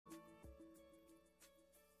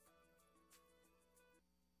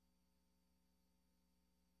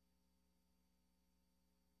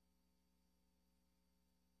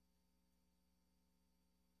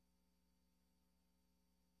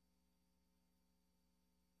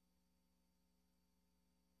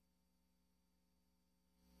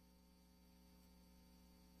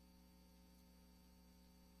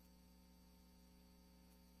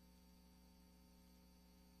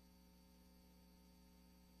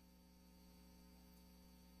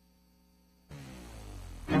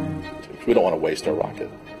altitude. We don't want to waste our rocket.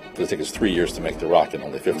 It'll take us 3 years to make the rocket and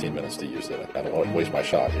only 15 minutes to use it. I don't want to waste my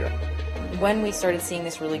shot here. When we started seeing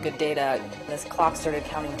this really good data, this clock started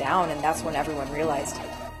counting down, and that's when everyone realized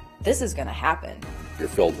this is going to happen. You're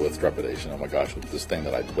filled with trepidation. Oh my gosh, this thing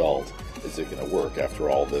that I built, is it going to work after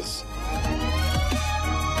all this?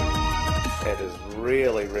 It is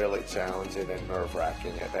really, really challenging and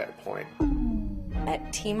nerve-wracking at that point.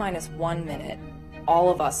 At T-minus 1 minute, all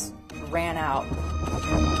of us ran out.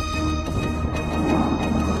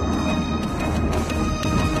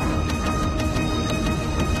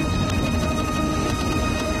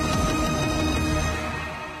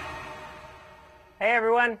 Hey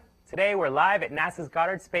everyone! Today we're live at NASA's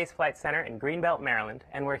Goddard Space Flight Center in Greenbelt, Maryland,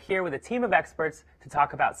 and we're here with a team of experts to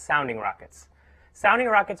talk about sounding rockets. Sounding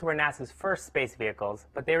rockets were NASA's first space vehicles,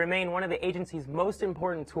 but they remain one of the agency's most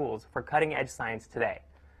important tools for cutting-edge science today.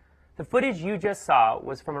 The footage you just saw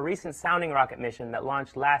was from a recent sounding rocket mission that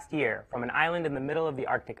launched last year from an island in the middle of the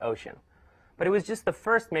Arctic Ocean. But it was just the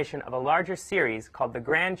first mission of a larger series called the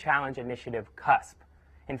Grand Challenge Initiative CUSP.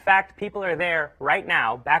 In fact, people are there right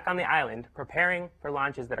now, back on the island, preparing for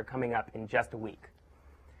launches that are coming up in just a week.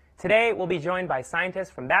 Today, we'll be joined by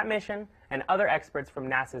scientists from that mission and other experts from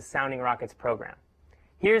NASA's Sounding Rockets program.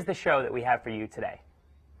 Here's the show that we have for you today.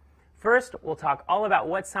 First, we'll talk all about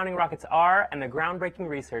what sounding rockets are and the groundbreaking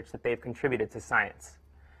research that they've contributed to science.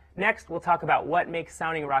 Next, we'll talk about what makes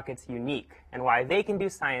sounding rockets unique and why they can do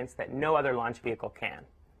science that no other launch vehicle can.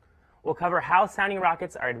 We'll cover how sounding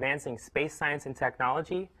rockets are advancing space science and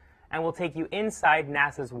technology, and we'll take you inside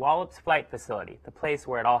NASA's Wallops Flight Facility, the place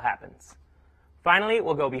where it all happens. Finally,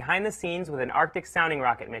 we'll go behind the scenes with an Arctic sounding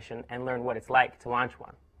rocket mission and learn what it's like to launch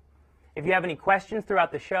one. If you have any questions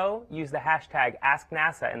throughout the show, use the hashtag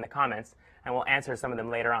AskNASA in the comments, and we'll answer some of them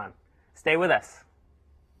later on. Stay with us.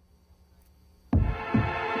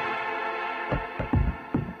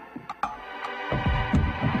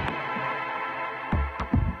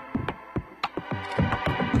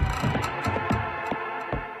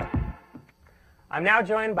 I'm now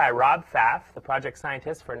joined by Rob Pfaff, the project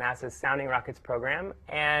scientist for NASA's Sounding Rockets program,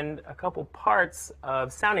 and a couple parts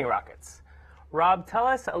of sounding rockets. Rob, tell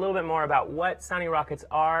us a little bit more about what sounding rockets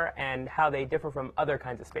are and how they differ from other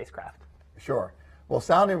kinds of spacecraft. Sure. Well,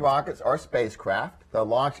 sounding rockets are spacecraft. They're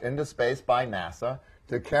launched into space by NASA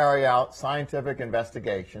to carry out scientific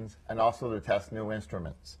investigations and also to test new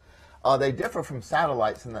instruments. They differ from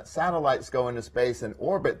satellites in that satellites go into space and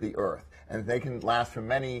orbit the Earth, and they can last for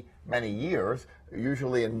many, many years,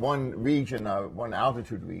 usually in one region, one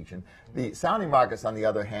altitude region. The sounding rockets, on the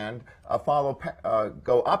other hand,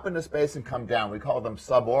 go up into space and come down. We call them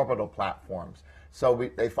suborbital platforms. So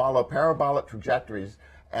they follow parabolic trajectories,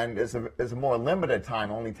 and it's a more limited time,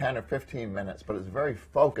 only 10 or 15 minutes, but it's very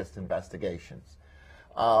focused investigations.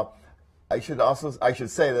 I should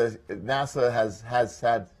say that NASA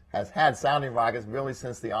has had sounding rockets really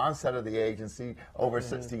since the onset of the agency over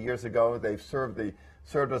 60 years ago. They've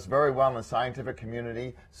served us very well in the scientific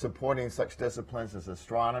community, supporting such disciplines as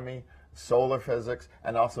astronomy, solar physics,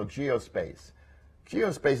 and also geospace.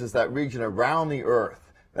 Geospace is that region around the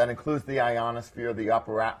Earth that includes the ionosphere, the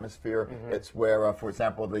upper atmosphere. It's where, for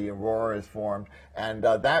example, the aurora is formed, and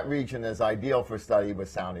that region is ideal for study with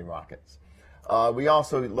sounding rockets. We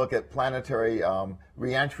also look at planetary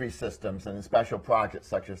re-entry systems and special projects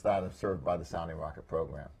such as that are served by the Sounding Rocket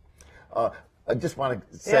program. I just want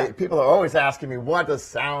to say, people are always asking me, why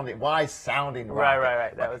sounding rocket?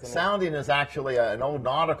 Right. That was sounding is actually an old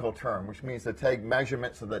nautical term, which means to take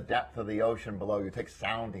measurements of the depth of the ocean below. You take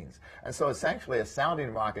soundings. And so essentially a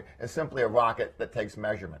sounding rocket is simply a rocket that takes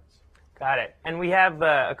measurements. Got it. And we have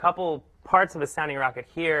a couple parts of a sounding rocket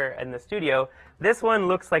here in the studio. This one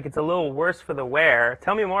looks like it's a little worse for the wear.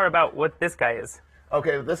 Tell me more about what this guy is.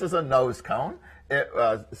 Okay, this is a nose cone. It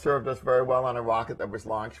served us very well on a rocket that was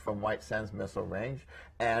launched from White Sands Missile Range,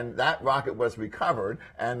 and that rocket was recovered,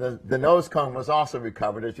 and the nose cone was also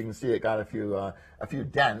recovered. As you can see, it got a few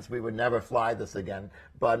dents. We would never fly this again,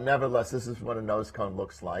 but nevertheless, this is what a nose cone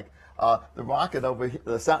looks like. The rocket over here,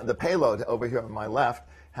 the payload over here on my left,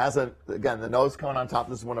 has again the nose cone on top.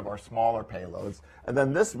 This is one of our smaller payloads, and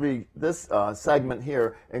then this segment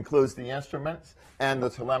here includes the instruments and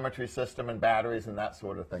the telemetry system and batteries and that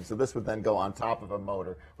sort of thing. So this would then go on top of a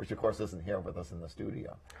motor, which of course isn't here with us in the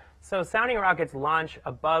studio. So sounding rockets launch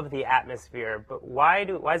above the atmosphere, but why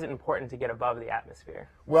is it important to get above the atmosphere?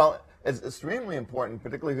 Well, it's extremely important,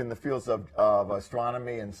 particularly in the fields of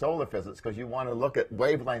astronomy and solar physics, because you want to look at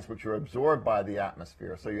wavelengths which are absorbed by the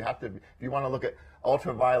atmosphere. So you have to, if you want to look at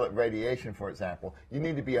ultraviolet radiation, for example, you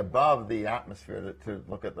need to be above the atmosphere to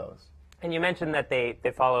look at those. And you mentioned that they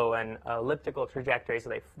follow an elliptical trajectory,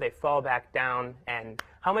 so they fall back down. And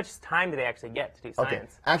how much time do they actually get to do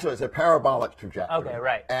science? Okay. Actually, it's a parabolic trajectory. Okay,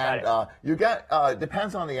 right. And you get,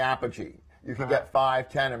 depends on the apogee. You can get 5,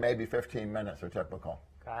 10, or maybe 15 minutes are typical.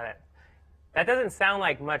 Got it. That doesn't sound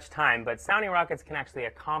like much time, but sounding rockets can actually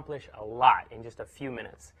accomplish a lot in just a few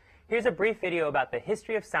minutes. Here's a brief video about the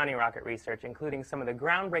history of sounding rocket research, including some of the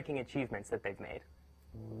groundbreaking achievements that they've made.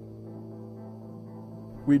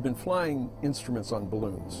 We've been flying instruments on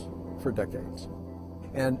balloons for decades.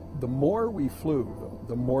 And the more we flew them,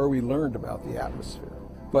 the more we learned about the atmosphere.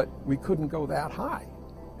 But we couldn't go that high.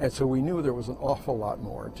 And so we knew there was an awful lot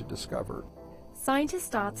more to discover. Scientists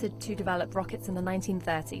started to develop rockets in the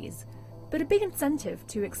 1930s, but a big incentive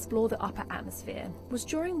to explore the upper atmosphere was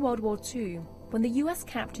during World War II, when the US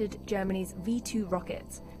captured Germany's V-2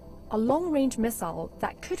 rocket, a long-range missile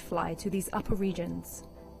that could fly to these upper regions.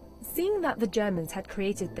 Seeing that the Germans had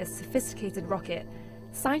created this sophisticated rocket,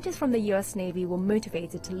 scientists from the US Navy were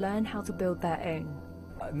motivated to learn how to build their own.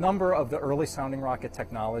 A number of the early sounding rocket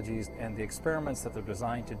technologies and the experiments that they're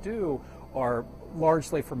designed to do are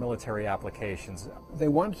largely for military applications. They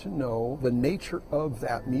wanted to know the nature of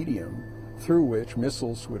that medium through which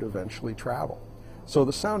missiles would eventually travel. So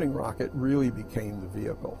the sounding rocket really became the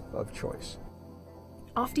vehicle of choice.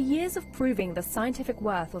 After years of proving the scientific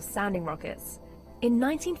worth of sounding rockets, in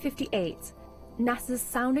 1958, NASA's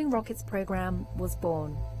Sounding Rockets program was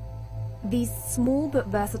born. These small but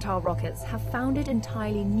versatile rockets have founded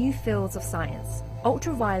entirely new fields of science: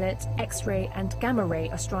 ultraviolet, X-ray, and gamma-ray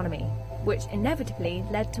astronomy, which inevitably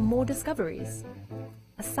led to more discoveries.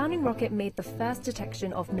 A sounding rocket made the first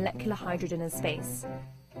detection of molecular hydrogen in space.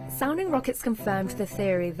 Sounding rockets confirmed the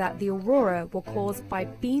theory that the aurora were caused by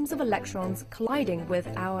beams of electrons colliding with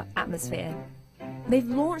our atmosphere. They've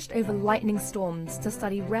launched over lightning storms to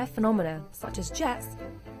study rare phenomena such as jets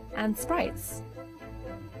and sprites.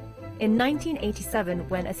 In 1987,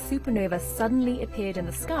 when a supernova suddenly appeared in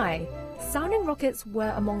the sky, sounding rockets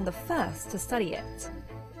were among the first to study it.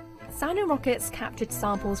 Sounding rockets captured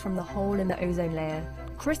samples from the hole in the ozone layer,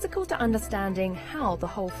 critical to understanding how the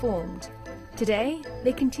hole formed. Today,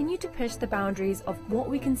 they continue to push the boundaries of what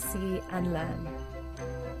we can see and learn.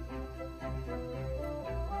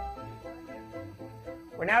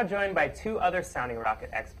 We're now joined by two other sounding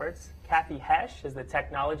rocket experts. Kathy Hesch is the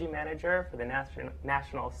technology manager for the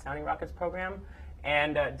National Sounding Rockets program,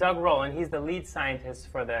 and Doug Rowland, he's the lead scientist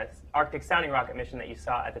for the Arctic Sounding Rocket mission that you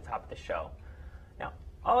saw at the top of the show. Now,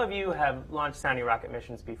 all of you have launched sounding rocket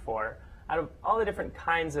missions before. Out of all the different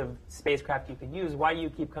kinds of spacecraft you could use, why do you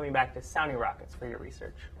keep coming back to sounding rockets for your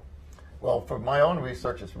research? Well, for my own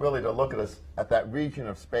research, it's really to look at that region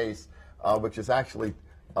of space, which is actually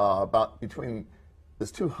about between. It's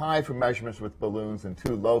too high for measurements with balloons and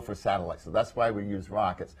too low for satellites, so that's why we use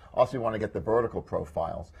rockets. Also, we want to get the vertical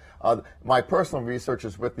profiles. My personal research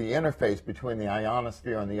is with the interface between the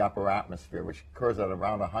ionosphere and the upper atmosphere, which occurs at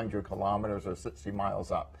around 100 kilometers or 60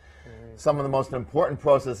 miles up. Some of the most important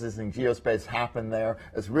processes in geospace happen there.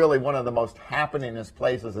 It's really one of the most happeningest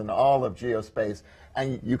places in all of geospace,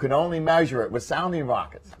 and you can only measure it with sounding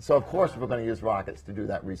rockets. So, of course, we're going to use rockets to do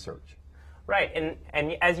that research. Right,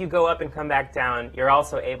 and as you go up and come back down, you're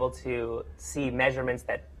also able to see measurements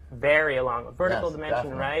that vary along a vertical dimension,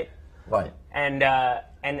 definitely. right? Right.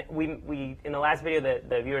 And we in the last video that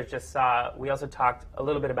the viewers just saw, we also talked a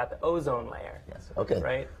little bit about the ozone layer. Yes. Okay.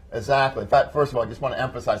 Right. Exactly. In fact, first of all, I just want to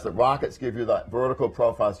emphasize that rockets give you the vertical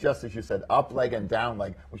profiles, just as you said, up leg and down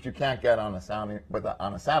leg, which you can't get on a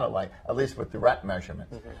satellite, at least with direct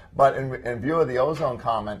measurements. But in view of the ozone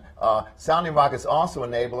comment, sounding rockets also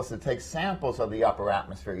enable us to take samples of the upper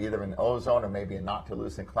atmosphere, either in ozone or maybe in not too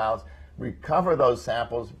lucent clouds, recover those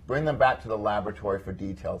samples, bring them back to the laboratory for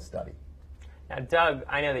detailed study. Now, Doug,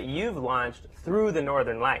 I know that you've launched through the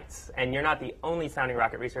Northern Lights, and you're not the only sounding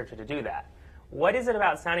rocket researcher to do that. What is it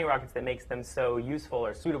about sounding rockets that makes them so useful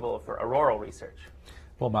or suitable for auroral research?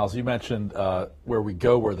 Well, Miles, you mentioned where we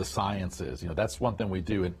go where the science is. You know, that's one thing we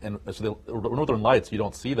do. And so the Northern Lights, you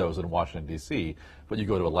don't see those in Washington, D.C., but you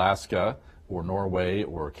go to Alaska or Norway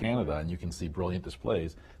or Canada, and you can see brilliant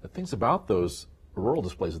displays. The things about those auroral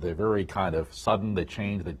displays is they're very kind of sudden, they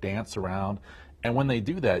change, they dance around. And when they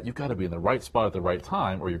do that, you've got to be in the right spot at the right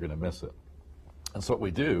time or you're going to miss it. And so what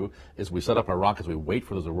we do is we set up our rockets, we wait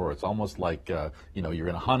for those auroras. It's almost like you know, you're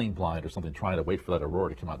in a hunting blind or something trying to wait for that aurora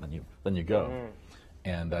to come out, and then you go.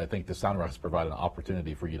 And I think the sound rockets provide an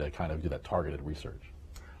opportunity for you to kind of do that targeted research.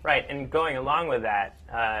 Right, and going along with that,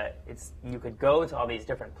 you could go to all these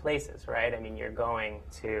different places, right? I mean, you're going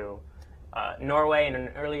to Norway in an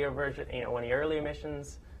earlier version, you know, one of your earlier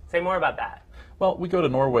missions. Say more about that. Well, we go to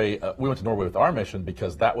Norway. We went to Norway with our mission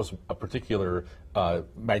because that was a particular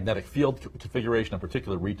magnetic field configuration, a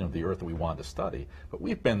particular region of the Earth that we wanted to study. But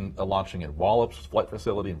we've been launching at Wallops Flight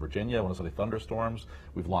Facility in Virginia, want to study thunderstorms.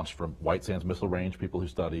 We've launched from White Sands Missile Range, people who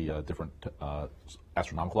study different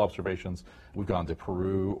astronomical observations. We've gone to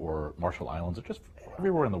Peru or Marshall Islands, or just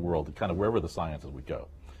everywhere in the world, kind of wherever the science is we go.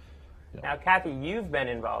 Yeah. Now, Kathy, you've been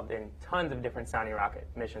involved in tons of different sounding rocket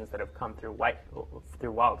missions that have come through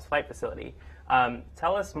Wallops Flight Facility.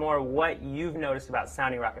 Tell us more what you've noticed about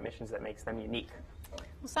sounding rocket missions that makes them unique.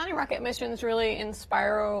 Well, sounding rocket missions really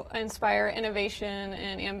inspire innovation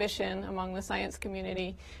and ambition among the science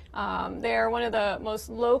community. They are one of the most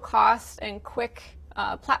low-cost and quick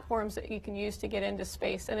platforms that you can use to get into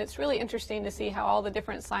space. And it's really interesting to see how all the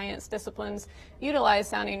different science disciplines utilize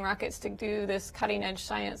sounding rockets to do this cutting-edge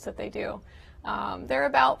science that they do. There are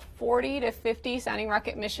about 40 to 50 sounding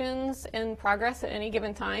rocket missions in progress at any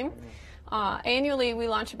given time. Annually, we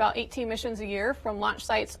launch about 18 missions a year from launch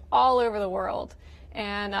sites all over the world.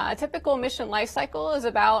 And a typical mission life cycle is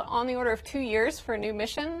about on the order of 2 years for a new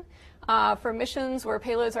mission. For missions where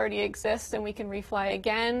payloads already exist and we can refly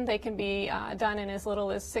again, they can be done in as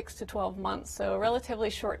little as 6 to 12 months, so a relatively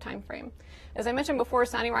short time frame. As I mentioned before,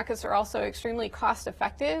 sounding rockets are also extremely cost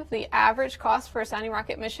effective. The average cost for a sounding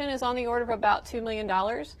rocket mission is on the order of about $2 million,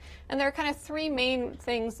 and there are kind of three main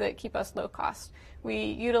things that keep us low cost. We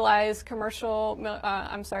utilize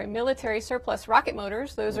military surplus rocket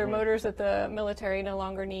motors. Those are motors that the military no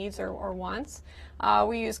longer needs or wants.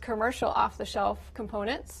 We use commercial off-the-shelf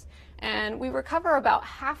components. And we recover about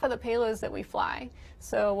half of the payloads that we fly.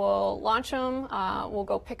 So we'll launch them, we'll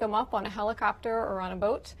go pick them up on a helicopter or on a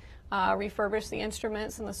boat, refurbish the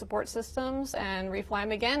instruments and the support systems, and refly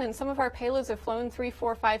them again. And some of our payloads have flown 3,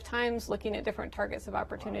 4, 5 times looking at different targets of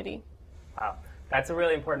opportunity. Wow. That's a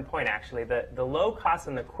really important point, actually. The low cost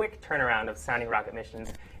and the quick turnaround of sounding rocket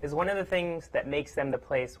missions is one of the things that makes them the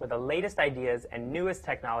place where the latest ideas and newest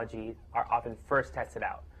technology are often first tested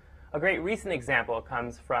out. A great recent example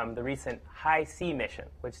comes from the recent HI-C mission,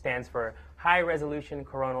 which stands for High Resolution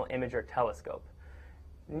Coronal Imager Telescope.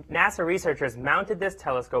 NASA researchers mounted this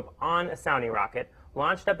telescope on a sounding rocket,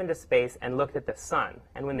 launched up into space, and looked at the sun.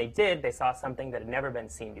 And when they did, they saw something that had never been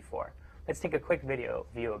seen before. Let's take a quick video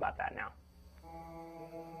view about that now.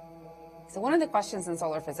 So one of the questions in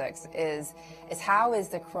solar physics is how is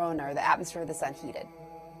the corona, or the atmosphere of the sun, heated?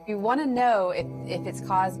 You want to know if it's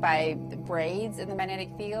caused by braids in the magnetic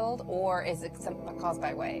field or is it caused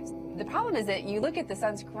by waves. The problem is that you look at the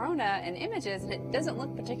sun's corona in images and it doesn't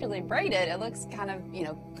look particularly braided. It looks kind of,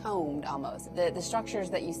 combed almost. The structures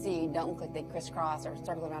that you see don't look like they crisscross or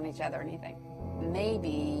circle around each other or anything.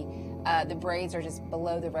 Maybe the braids are just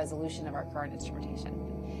below the resolution of our current instrumentation.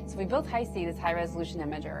 So we built HI-C, this high resolution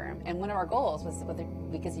imager, and one of our goals was whether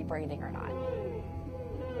we could see braiding or not.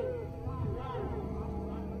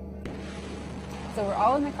 So we're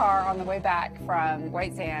all in the car on the way back from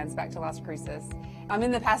White Sands back to Las Cruces. I'm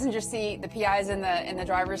in the passenger seat, the PI's in the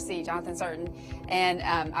driver's seat, Jonathan Certain, and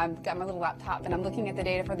I've got my little laptop and I'm looking at the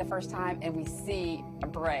data for the first time and we see a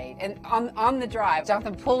braid. And on the drive,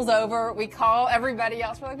 Jonathan pulls over, we call everybody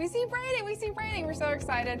else, we're like, we see braiding, we're so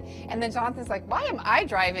excited. And then Jonathan's like, why am I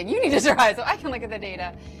driving? You need to drive so I can look at the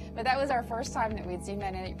data. But that was our first time that we'd seen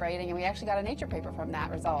magnetic braiding, and we actually got a Nature paper from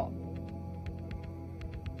that result.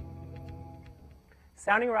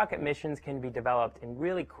 Sounding rocket missions can be developed in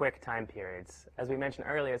really quick time periods. As we mentioned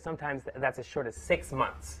earlier, sometimes that's as short as 6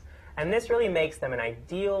 months. And this really makes them an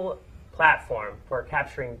ideal platform for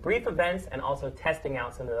capturing brief events and also testing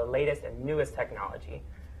out some of the latest and newest technology.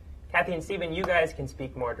 Kathy and Stephen, you guys can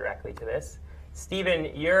speak more directly to this. Stephen,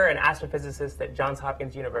 you're an astrophysicist at Johns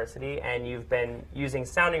Hopkins University, and you've been using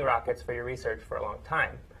sounding rockets for your research for a long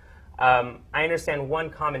time. I understand one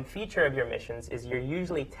common feature of your missions is you're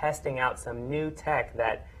usually testing out some new tech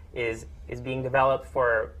that is being developed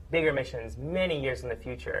for bigger missions many years in the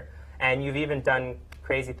future. And you've even done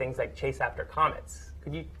crazy things like chase after comets.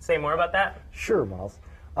 Could you say more about that? Sure, Miles.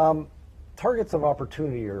 Targets of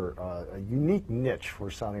opportunity are a unique niche for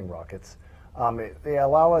sounding rockets. They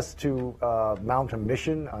allow us to mount a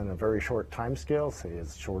mission on a very short time scale, say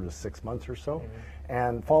as short as 6 months or so,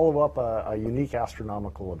 and follow up a unique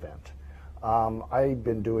astronomical event. I've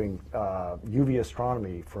been doing UV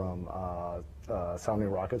astronomy from sounding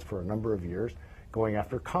rockets for a number of years, going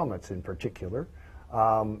after comets in particular.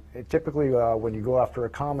 Typically, when you go after a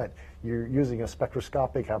comet, you're using a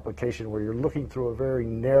spectroscopic application where you're looking through a very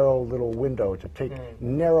narrow little window to take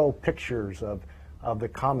narrow pictures of the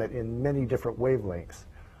comet in many different wavelengths.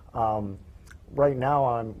 Right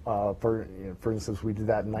now, for instance, we did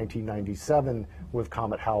that in 1997 with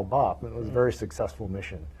Comet Hale-Bopp, and it was a very successful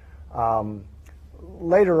mission.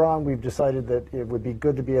 later on, we've decided that it would be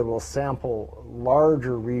good to be able to sample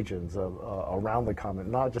larger regions of, around the comet,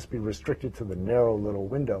 not just be restricted to the narrow little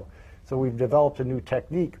window. So we've developed a new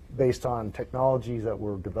technique based on technologies that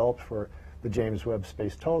were developed for the James Webb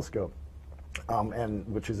Space Telescope, and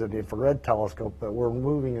which is an infrared telescope, but we're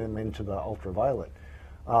moving them into the ultraviolet.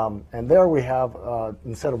 And there we have,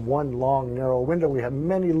 instead of one long narrow window, we have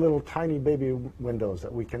many little tiny baby windows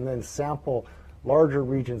that we can then sample larger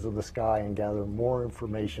regions of the sky and gather more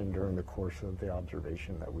information during the course of the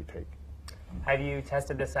observation that we take. Have you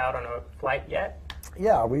tested this out on a flight yet?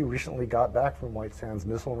 Yeah, we recently got back from White Sands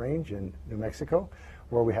Missile Range in New Mexico,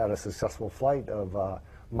 where we had a successful flight of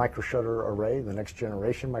microshutter array, the next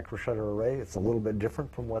generation microshutter array. It's a little bit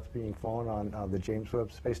different from what's being flown on the James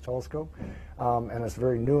Webb Space Telescope, and it's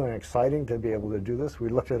very new and exciting to be able to do this. We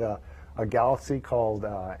looked at a galaxy called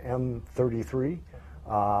M33,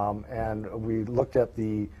 and we looked at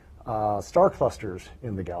the star clusters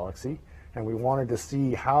in the galaxy, and we wanted to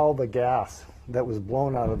see how the gas that was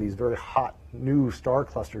blown out of these very hot new star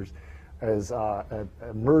clusters is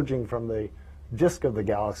emerging from the disk of the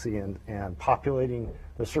galaxy and populating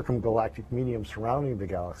the circumgalactic medium surrounding the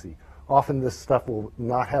galaxy. Often this stuff will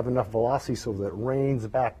not have enough velocity so that it rains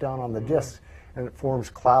back down on the disk and it forms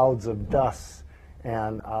clouds of dust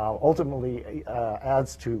and ultimately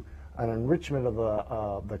adds to an enrichment of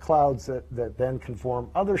the clouds that then can form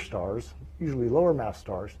other stars, usually lower mass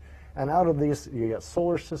stars. And out of these you get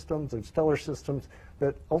solar systems and stellar systems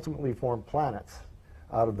that ultimately form planets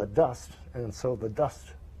out of the dust, and so the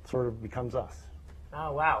dust sort of becomes us.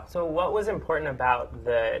 Oh, wow. So what was important about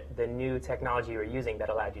the new technology you were using that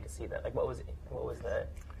allowed you to see that? Like, what was the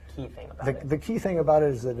key thing about it? The key thing about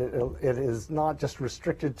it is that it is not just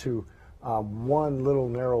restricted to one little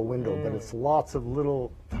narrow window, but it's lots of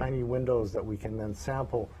little tiny windows that we can then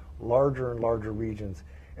sample larger and larger regions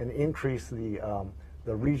and increase the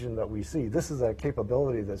region that we see. This is a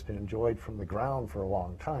capability that's been enjoyed from the ground for a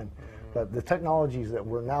long time, but the technologies that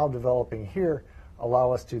we're now developing here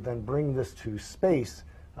allow us to then bring this to space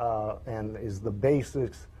and is the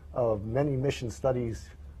basis of many mission studies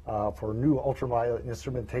for new ultraviolet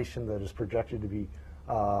instrumentation that is projected to be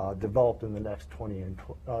developed in the next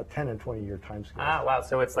 10 and 20 year time scales. Ah, wow.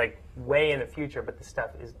 So it's like way in the future, but the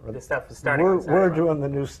stuff is starting. We're doing the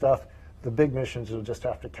new stuff. The big missions will just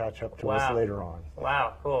have to catch up to us later on.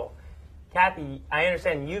 Wow, cool. Kathy, I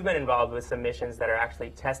understand you've been involved with some missions that are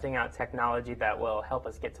actually testing out technology that will help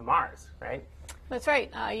us get to Mars, right? That's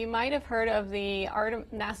right. You might have heard of the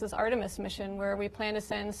NASA's Artemis mission, where we plan to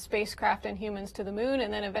send spacecraft and humans to the moon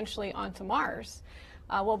and then eventually onto Mars.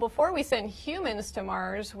 Well, before we send humans to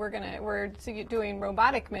Mars, we're doing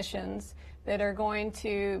robotic missions that are going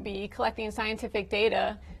to be collecting scientific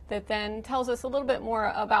data that then tells us a little bit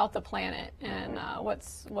more about the planet and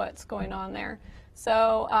what's going on there.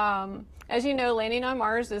 So, as you know, landing on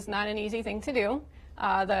Mars is not an easy thing to do.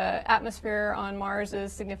 The atmosphere on Mars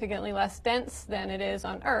is significantly less dense than it is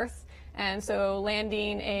on Earth, and so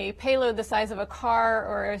landing a payload the size of a car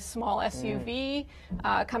or a small SUV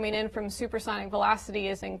coming in from supersonic velocity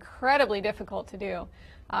is incredibly difficult to do.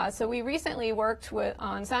 So we recently worked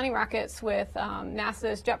on sounding rockets with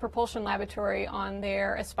NASA's Jet Propulsion Laboratory on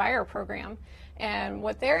their Aspire program. And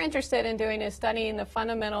what they're interested in doing is studying the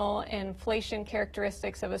fundamental inflation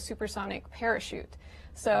characteristics of a supersonic parachute.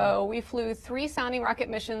 So we flew 3 sounding rocket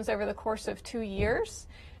missions over the course of 2 years,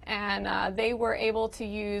 and they were able to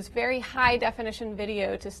use very high definition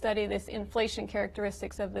video to study this inflation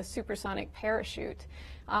characteristics of the supersonic parachute.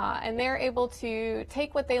 And they're able to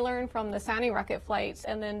take what they learned from the sounding rocket flights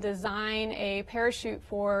and then design a parachute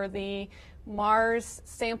for the Mars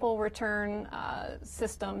sample return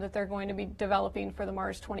system that they're going to be developing for the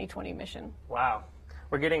Mars 2020 mission. Wow.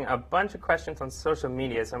 We're getting a bunch of questions on social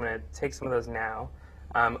media, so I'm going to take some of those now.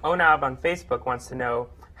 Onab on Facebook wants to know,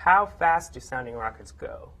 how fast do sounding rockets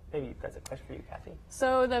go? Maybe that's a question for you, Kathy.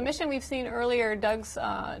 So the mission we've seen earlier, Doug's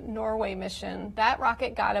Norway mission, that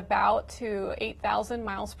rocket got about to 8,000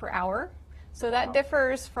 miles per hour. So that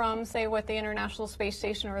differs from, say, what the International Space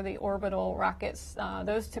Station or the orbital rockets,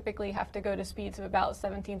 those typically have to go to speeds of about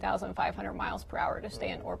 17,500 miles per hour to stay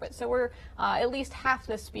in orbit. So we're at least half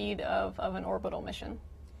the speed of an orbital mission.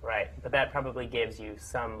 Right, but that probably gives you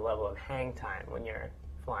some level of hang time when you're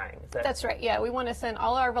flying. That's right, yeah. We want to send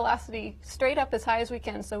all our velocity straight up as high as we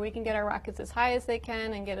can so we can get our rockets as high as they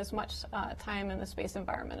can and get as much time in the space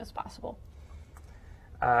environment as possible.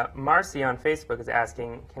 Marcy on Facebook is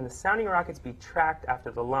asking, can the sounding rockets be tracked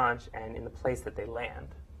after the launch and in the place that they land?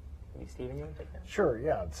 Maybe Stephen, you want to take that? Sure,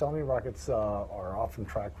 yeah. Sounding rockets are often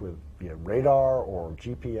tracked with via radar or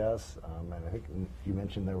GPS, and I think you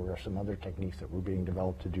mentioned there were some other techniques that were being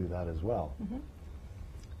developed to do that as well.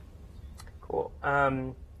 Cool.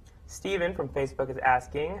 Stephen from Facebook is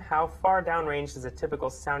asking, how far downrange does a typical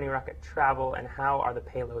sounding rocket travel, and how are the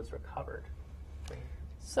payloads recovered?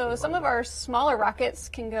 So some of our smaller rockets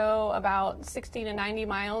can go about 60 to 90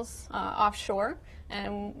 miles offshore,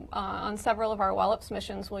 and on several of our Wallops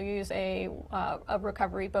missions, we'll use a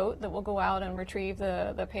recovery boat that will go out and retrieve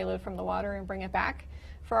the payload from the water and bring it back.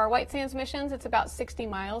 For our White Sands missions, it's about 60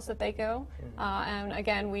 miles that they go. And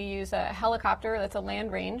again, we use a helicopter that's a land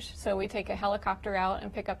range. So we take a helicopter out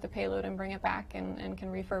and pick up the payload and bring it back and can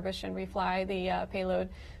refurbish and refly the payload.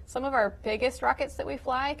 Some of our biggest rockets that we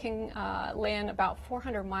fly can land about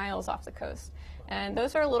 400 miles off the coast. And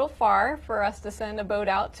those are a little far for us to send a boat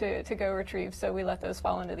out to go retrieve. So we let those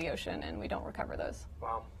fall into the ocean and we don't recover those.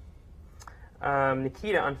 Wow.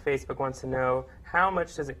 Nikita on Facebook wants to know, how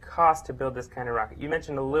much does it cost to build this kind of rocket? You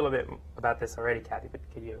mentioned a little bit about this already, Kathy, but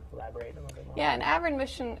could you elaborate a little bit more? Yeah, an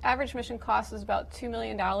average mission cost is about $2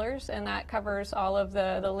 million, and that covers all of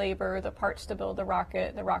the labor, the parts to build the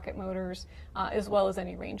rocket motors, as well as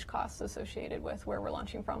any range costs associated with where we're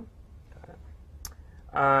launching from.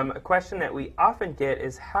 A question that we often get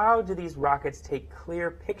is, how do these rockets take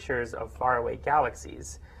clear pictures of faraway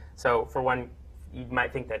galaxies? So for one, you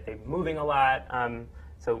might think that they're moving a lot.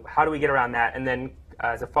 So how do we get around that? And then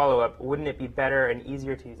as a follow-up, wouldn't it be better and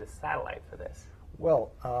easier to use a satellite for this?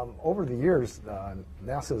 Well, over the years,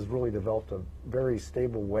 NASA has really developed very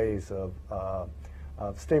stable ways of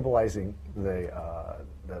stabilizing the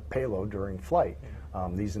payload during flight.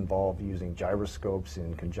 These involve using gyroscopes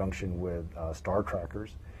in conjunction with star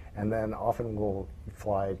trackers, and then often we'll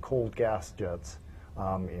fly cold gas jets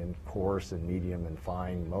in coarse and medium and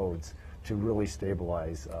fine modes to really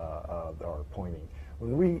stabilize our pointing.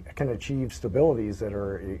 When we can achieve stabilities that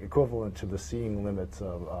are equivalent to the seeing limits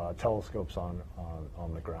of telescopes on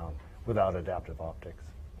the ground without adaptive optics.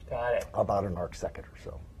 Got it. About an arc second or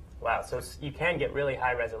so. Wow, so you can get really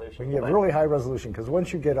high resolution. You can get really high resolution because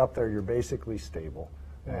once you get up there, you're basically stable.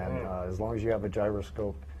 And as long as you have a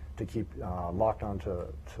gyroscope to keep locked onto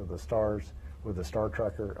the stars with the star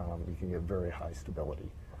tracker, you can get very high stability.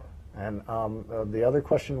 And the other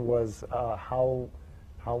question was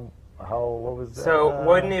what was that? So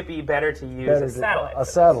wouldn't it be better to use a satellite? A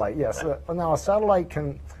satellite, yes. Now, a satellite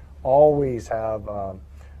can always have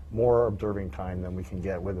more observing time than we can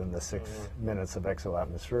get within the 6 minutes of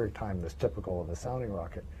exoatmospheric time that's typical of a sounding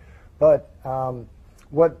rocket. But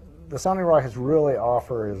what the sounding rockets really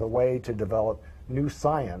offer is a way to develop new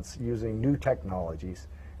science using new technologies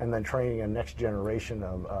and then training a next generation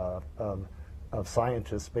of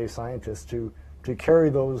scientists, space scientists, to carry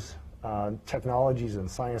those technologies and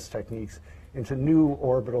science techniques into new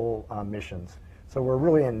orbital missions. So we're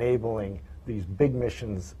really enabling these big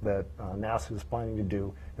missions that NASA is planning to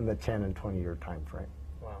do in the 10 and 20-year time frame.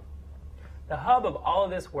 Wow. The hub of all of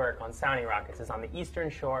this work on sounding rockets is on the eastern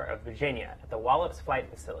shore of Virginia at the Wallops Flight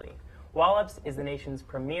Facility. Wallops is the nation's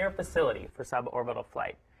premier facility for suborbital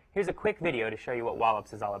flight. Here's a quick video to show you what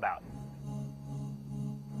Wallops is all about.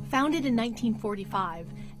 Founded in 1945,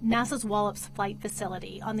 NASA's Wallops Flight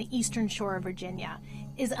Facility on the eastern shore of Virginia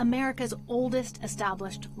is America's oldest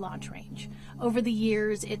established launch range. Over the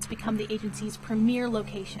years, it's become the agency's premier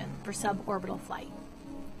location for suborbital flight.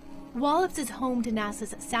 Wallops is home to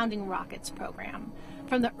NASA's Sounding Rockets program.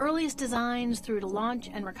 From the earliest designs through to launch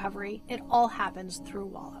and recovery, it all happens through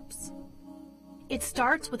Wallops. It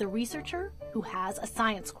starts with a researcher who has a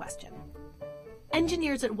science question.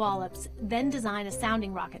 Engineers at Wallops then design a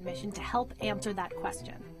sounding rocket mission to help answer that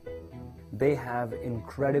question. They have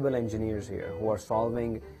incredible engineers here who are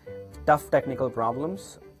solving tough technical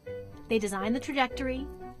problems. They design the trajectory,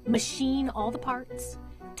 machine all the parts,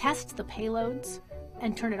 test the payloads,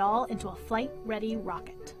 and turn it all into a flight-ready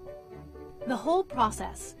rocket. The whole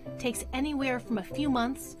process takes anywhere from a few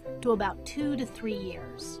months to about 2 to 3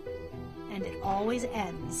 years. And it always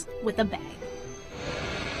ends with a bang.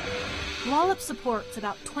 Wallops supports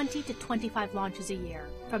about 20 to 25 launches a year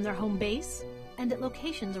from their home base and at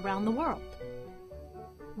locations around the world.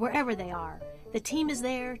 Wherever they are, the team is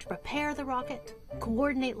there to prepare the rocket,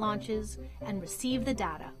 coordinate launches, and receive the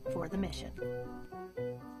data for the mission.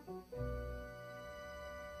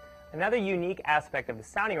 Another unique aspect of the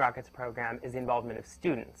Sounding Rockets program is the involvement of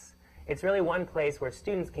students. It's really one place where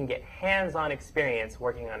students can get hands-on experience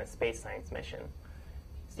working on a space science mission.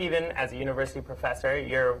 Stephen, as a university professor,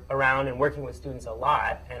 you're around and working with students a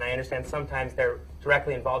lot, and I understand sometimes they're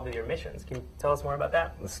directly involved with your missions. Can you tell us more about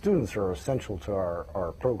that? The students are essential to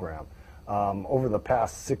our program. Over the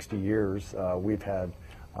past 60 years, we've had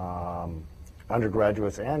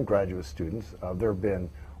undergraduates and graduate students. There have been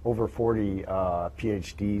over 40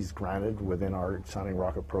 PhDs granted within our Sounding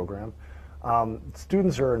Rocket program.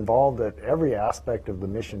 Students are involved at every aspect of the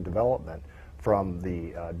mission development, from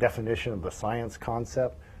the definition of the science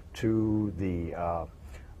concept to the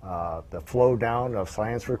flow down of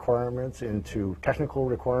science requirements into technical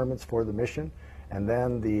requirements for the mission, and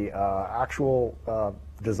then the actual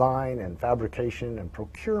design and fabrication and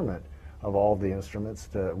procurement of all the instruments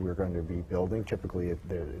that we're going to be building. Typically it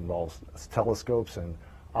involves telescopes and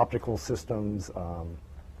optical systems,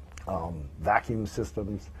 vacuum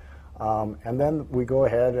systems, and then we go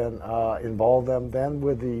ahead and involve them then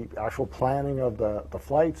with the actual planning of the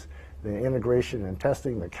flights, the integration and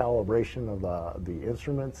testing, the calibration of the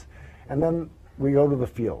instruments, and then we go to the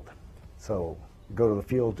field. So we go to the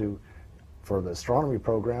field for the astronomy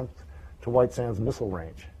program to White Sands Missile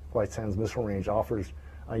Range. White Sands Missile Range offers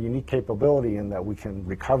a unique capability in that we can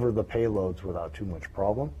recover the payloads without too much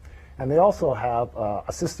problem. And they also have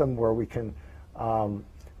a system where we can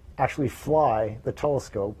actually fly the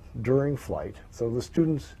telescope during flight. So the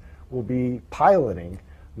students will be piloting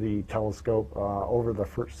the telescope over the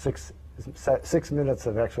first six minutes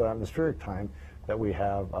of exo-atmospheric time that we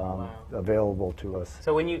have available to us.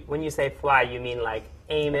 So when you say fly, you mean like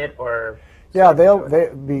aim it, or? Yeah,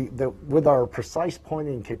 with our precise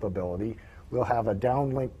pointing capability, we'll have a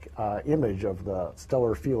downlink image of the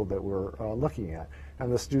stellar field that we're looking at,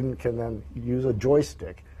 and the student can then use a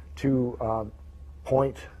joystick to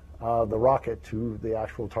point the rocket to the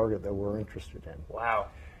actual target that we're interested in. Wow.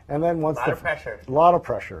 And then once a lot of pressure. A lot of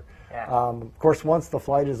pressure. Yeah. Of course, once the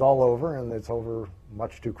flight is all over, and it's over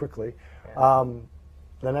much too quickly, the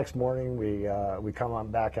next morning we come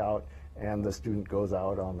on back out, and the student goes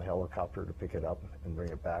out on the helicopter to pick it up and bring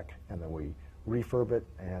it back, and then we refurb it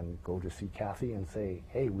and go to see Kathy and say,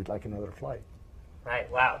 hey, we'd like another flight.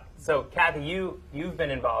 Right, wow. So Kathy, you've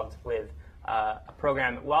been involved with a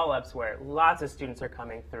program at Wallops where lots of students are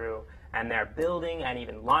coming through and they're building and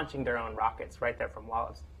even launching their own rockets right there from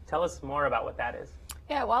Wallops. Tell us more about what that is.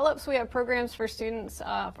 Yeah, at Wallops we have programs for students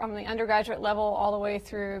from the undergraduate level all the way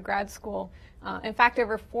through grad school. In fact,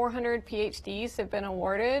 over 400 PhDs have been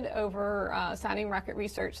awarded over sounding rocket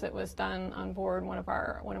research that was done on board one of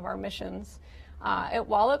our missions. At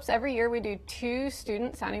Wallops, every year we do 2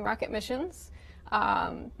 student sounding rocket missions.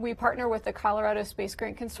 We partner with the Colorado Space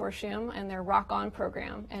Grant Consortium and their Rock On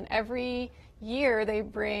program, and every year they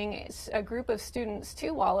bring a group of students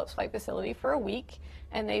to Wallops Flight Facility for a week,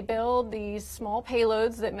 and they build these small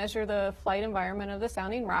payloads that measure the flight environment of the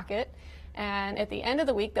sounding rocket. And at the end of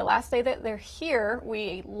the week, the last day that they're here,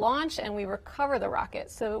 we launch and we recover the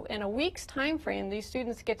rocket. So in a week's time frame, these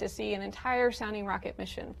students get to see an entire sounding rocket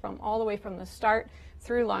mission from all the way from the start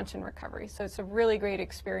through launch and recovery. So it's a really great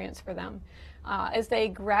experience for them. As they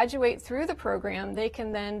graduate through the program, they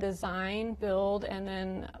can then design, build, and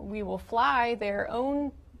then we will fly their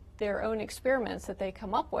own experiments that they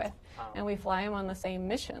come up with, and we fly them on the same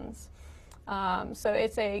missions. So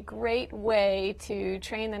it's a great way to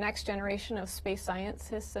train the next generation of space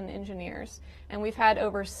scientists and engineers. And we've had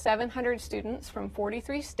over 700 students from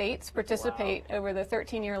 43 states participate over the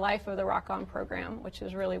 13-year life of the Rock On program, which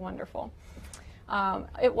is really wonderful.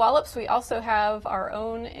 At Wallops, we also have our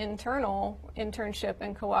own internal internship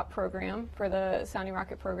and co-op program for the Sounding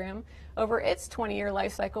Rocket program. Over its 20-year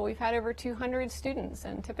life cycle, we've had over 200 students,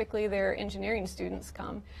 and typically they're engineering students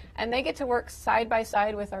come. And they get to work side by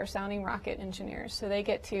side with our Sounding Rocket engineers. So they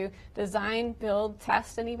get to design, build,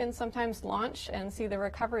 test, and even sometimes launch and see the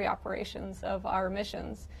recovery operations of our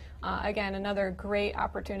missions. Again, another great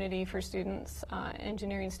opportunity for students,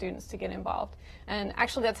 engineering students, to get involved. And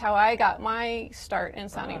actually, that's how I got my start in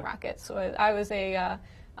sounding rockets. So I was a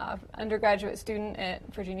undergraduate student at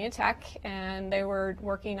Virginia Tech, and they were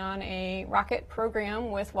working on a rocket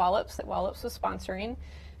program with Wallops that Wallops was sponsoring.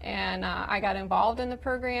 And I got involved in the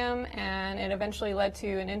program, and it eventually led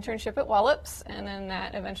to an internship at Wallops, and then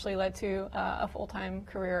that eventually led to a full-time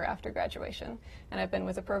career after graduation. And I've been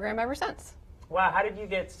with the program ever since. Wow, how did you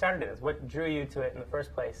get started in this? What drew you to it in the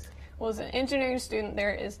first place? Well, as an engineering student,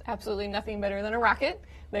 there is absolutely nothing better than a rocket.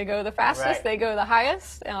 They go the fastest, right. They go the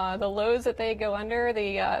highest. The loads that they go under,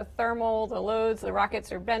 the thermal, the loads, the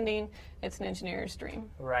rockets are bending. It's an engineer's dream.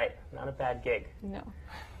 Right, not a bad gig. No.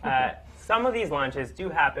 Some of these launches do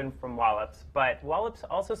happen from Wallops, but Wallops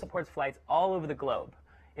also supports flights all over the globe.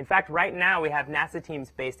 In fact, right now we have NASA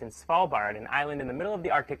teams based in Svalbard, an island in the middle of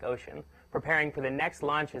the Arctic Ocean, preparing for the next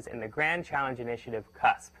launches in the Grand Challenge Initiative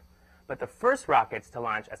CUSP. But the first rockets to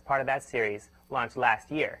launch as part of that series launched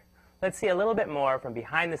last year. Let's see a little bit more from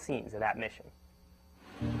behind the scenes of that mission.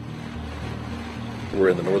 We're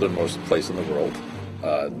in the northernmost place in the world,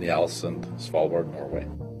 Ny-Ålesund, Svalbard, Norway.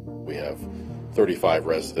 We have 35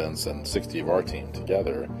 residents and 60 of our team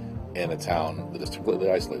together in a town that is completely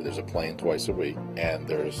isolated. There's a plane twice a week, and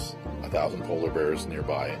there's 1,000 polar bears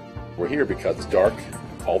nearby. We're here because it's dark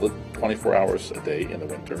all the 24 hours a day in the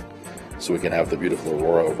winter, so we can have the beautiful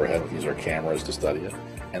aurora overhead. We can use our cameras to study it.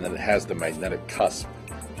 And then it has the magnetic cusp,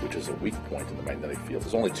 which is a weak point in the magnetic field.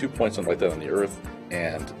 There's only 2 points like that on the Earth,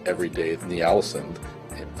 and every day the Nealisand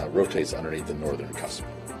rotates underneath the northern cusp.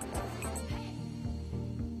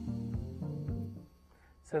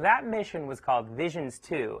 So that mission was called Visions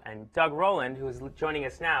 2, and Doug Rowland, who is joining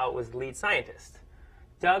us now, was the lead scientist.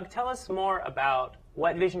 Doug, tell us more about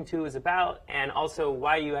what Vision 2 is about, and also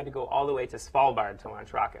why you had to go all the way to Svalbard to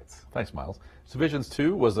launch rockets. Thanks, Miles. So Visions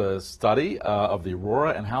 2 was a study of the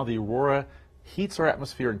aurora and how the aurora heats our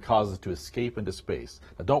atmosphere and causes it to escape into space.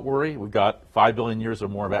 Now, don't worry, we've got 5 billion years or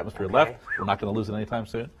more of atmosphere left. We're not going to lose it anytime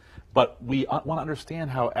soon. But we want to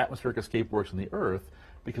understand how atmospheric escape works on the Earth,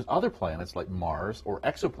 because other planets like Mars or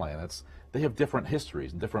exoplanets, they have different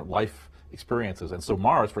histories and different life experiences. And so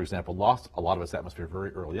Mars, for example, lost a lot of its atmosphere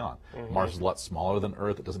very early on. Mars is a lot smaller than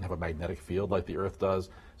Earth. It doesn't have a magnetic field like the Earth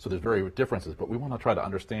does. So there's very differences. But we want to try to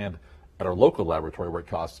understand at our local laboratory, where it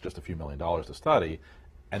costs just a few $1 million to study,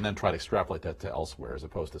 and then try to extrapolate that to elsewhere, as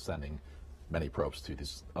opposed to sending many probes to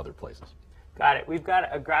these other places. Got it. We've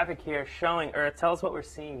got a graphic here showing Earth. Tell us what we're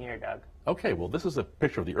seeing here, Doug. Okay, well, this is a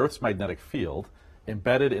picture of the Earth's magnetic field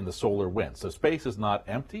embedded in the solar wind. So space is not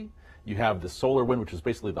empty. You have the solar wind, which is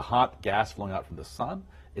basically the hot gas flowing out from the sun.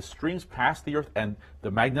 It streams past the Earth, and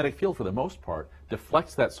the magnetic field, for the most part,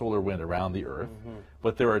 deflects that solar wind around the Earth.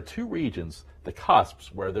 But there are 2 regions, the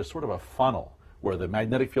cusps, where there's sort of a funnel, where the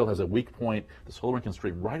magnetic field has a weak point. The solar wind can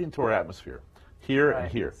stream right into our atmosphere, here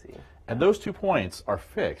and here. And those 2 points are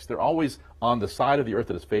fixed. They're always on the side of the Earth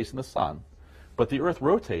that is facing the sun, but the Earth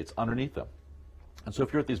rotates underneath them. And so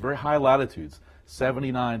if you're at these very high latitudes,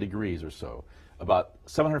 79 degrees or so, about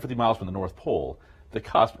 750 miles from the North Pole, the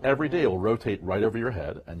cusp every day will rotate right over your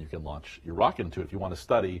head, and you can launch your rocket into it if you want to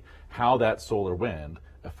study how that solar wind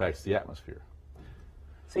affects the atmosphere.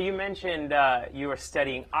 So you mentioned you were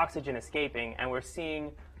studying oxygen escaping, and we're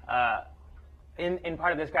seeing, in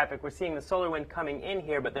part of this graphic, we're seeing the solar wind coming in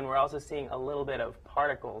here, but then we're also seeing a little bit of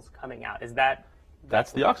particles coming out. Is that...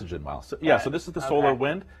 That's the oxygen, Miles. So, yeah, so this is the solar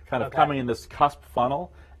wind kind of coming in this cusp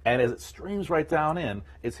funnel, and as it streams right down in,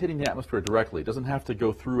 it's hitting the atmosphere directly. It doesn't have to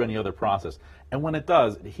go through any other process. And when it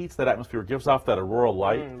does, it heats that atmosphere, gives off that auroral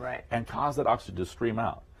light, and causes that oxygen to stream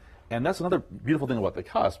out. And that's another beautiful thing about the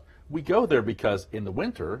cusp. We go there because in the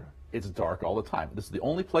winter, it's dark all the time. This is the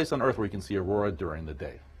only place on Earth where you can see aurora during the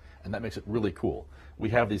day. And that makes it really cool. We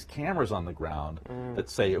have these cameras on the ground that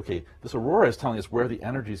say, okay, this aurora is telling us where the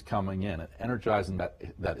energy is coming in and energizing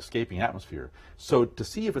that escaping atmosphere. So to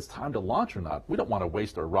see if it's time to launch or not, we don't want to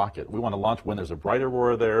waste our rocket. We want to launch when there's a bright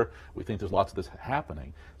aurora there. We think there's lots of this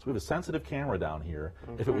happening. So we have a sensitive camera down here.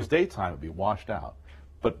 If it was daytime, it would be washed out.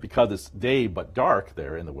 But because it's day but dark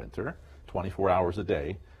there in the winter, 24 hours a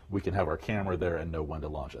day, we can have our camera there and know when to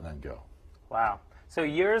launch and then go. Wow. So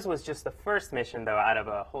yours was just the first mission, though, out of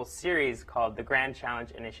a whole series called the Grand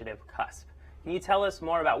Challenge Initiative CUSP. Can you tell us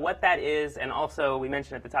more about what that is? And also, we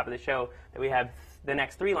mentioned at the top of the show that we have the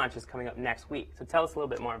next 3 launches coming up next week. So tell us a little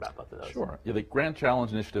bit more about both of those. Sure. Yeah, the Grand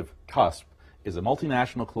Challenge Initiative CUSP is a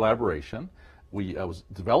multinational collaboration. It was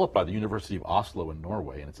developed by the University of Oslo in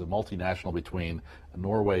Norway, and it's a multinational between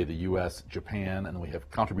Norway, the U.S., Japan, and we have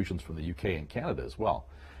contributions from the U.K. and Canada as well.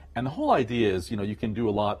 And the whole idea is, you can do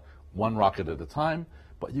a lot one rocket at a time,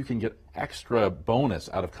 but you can get extra bonus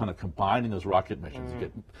out of kind of combining those rocket missions.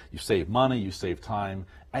 You save money, you save time,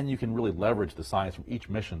 and you can really leverage the science from each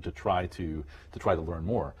mission to try to learn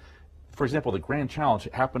more. For example, the Grand Challenge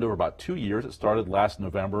happened over about 2 years. It started last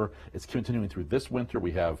November. It's continuing through this winter.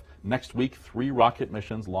 We have next week 3 rocket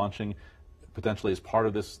missions launching potentially as part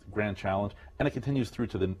of this Grand Challenge, and it continues through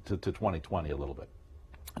to 2020 a little bit.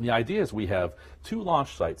 And the idea is we have 2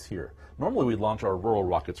 launch sites here. Normally we launch our rural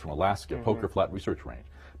rockets from Alaska, Poker Flat Research Range.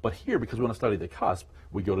 But here, because we want to study the cusp,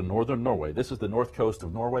 we go to northern Norway. This is the north coast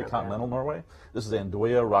of Norway, continental Norway. This is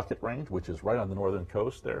Andøya Rocket Range, which is right on the northern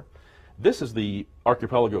coast there. This is the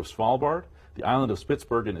archipelago of Svalbard. The island of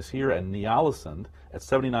Spitsbergen is here, and Nealisand, at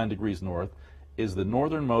 79 degrees north, is the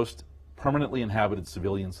northernmost permanently inhabited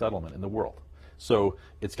civilian settlement in the world. So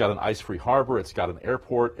it's got an ice-free harbor, it's got an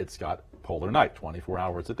airport, it's got polar night, 24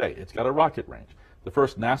 hours a day. It's got a rocket range. The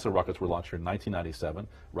first NASA rockets were launched here in 1997.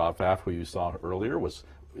 Rob Pfaff, who you saw earlier, was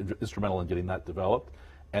instrumental in getting that developed.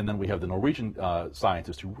 And then we have the Norwegian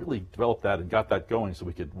scientists who really developed that and got that going so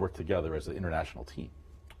we could work together as an international team.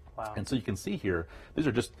 Wow. And so you can see here, these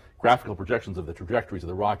are just graphical projections of the trajectories of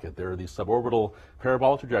the rocket. There are these suborbital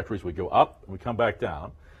parabolic trajectories. We go up and we come back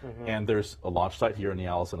down. And there's a launch site here in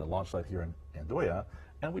Nealisand and a launch site here in Andøya.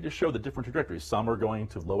 And we just show the different trajectories. Some are going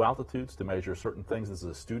to low altitudes to measure certain things. This is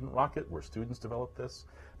a student rocket where students developed this.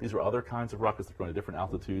 These are other kinds of rockets that are going to different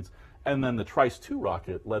altitudes. And then the TRICE-2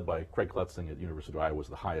 rocket, led by Craig Kletzing at University of Iowa, was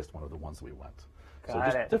the highest one of the ones that we went. So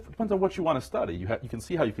it just depends on what you want to study. You can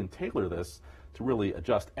see how you can tailor this to really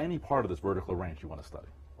adjust any part of this vertical range you want to study.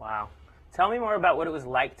 Wow. Tell me more about what it was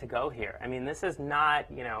like to go here. I mean, this is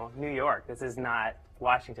not, New York. This is not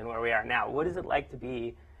Washington, where we are now. What is it like to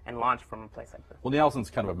be and launch from a place like this? Well, Neilson's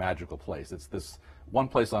kind of a magical place. It's this one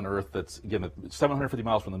place on Earth that's, again, 750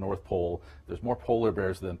 miles from the North Pole. There's more polar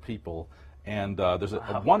bears than people. And there's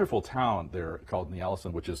a wonderful town there called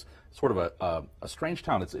Neilson, which is sort of a strange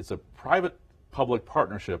town. It's a private-public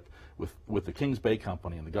partnership with the Kings Bay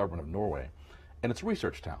Company and the government of Norway. And it's a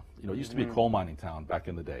research town. It used to be a coal mining town back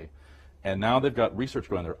in the day. And now they've got research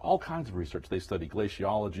going there, all kinds of research. They study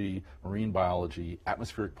glaciology, marine biology,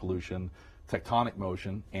 atmospheric pollution, tectonic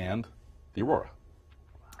motion, and the aurora.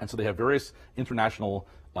 And so they have various international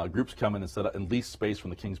groups come in and set up and lease space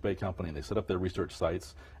from the Kings Bay Company, and they set up their research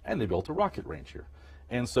sites, and they built a rocket range here.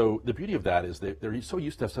 And so the beauty of that is they're so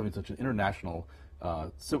used to having such an international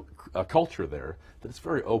culture there that it's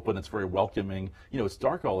very open, it's very welcoming. It's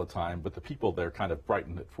dark all the time, but the people there kind of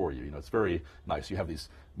brighten it for you. It's very nice. You have these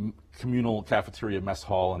communal cafeteria, mess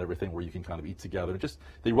hall, and everything where you can kind of eat together.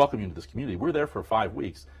 They welcome you into this community. We're there for 5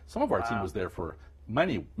 weeks. Some of our team was there for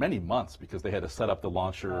many months because they had to set up the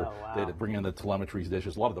launcher. They had to bring in the telemetry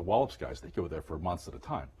dishes. A lot of the Wallops guys, they go there for months at a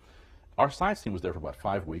time. Our science team was there for about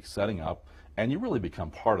 5 weeks setting up, and you really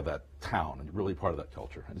become part of that town, and you're really part of that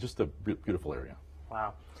culture. And it's just a beautiful area.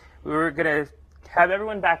 Wow. We were going to have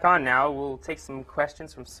everyone back on now. We'll take some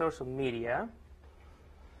questions from social media.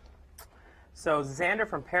 So Xander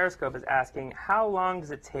from Periscope is asking, how long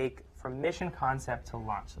does it take from mission concept to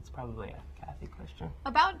launch? That's probably a Kathy question.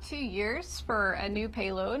 About 2 years for a new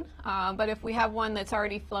payload, but if we have one that's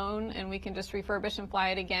already flown and we can just refurbish and fly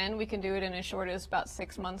it again, we can do it in as short as about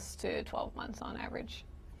 6 months to 12 months on average.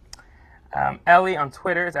 Ellie on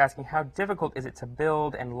Twitter is asking, how difficult is it to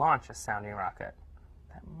build and launch a sounding rocket?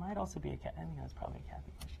 That might also be I think that's probably a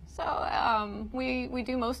Kathy question. So we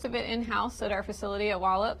do most of it in-house at our facility at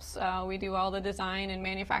Wallops. We do all the design and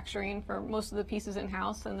manufacturing for most of the pieces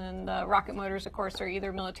in-house, and then the rocket motors, of course, are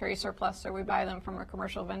either military surplus or we buy them from a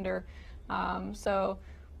commercial vendor. So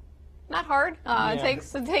not hard.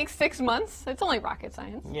 It takes 6 months. It's only rocket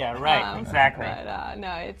science. Yeah, right. Exactly. But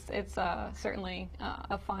no, it's certainly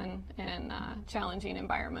a fun and challenging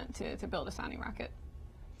environment to build a sounding rocket.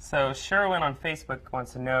 So Sherwin on Facebook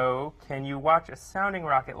wants to know, can you watch a sounding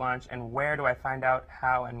rocket launch, and where do I find out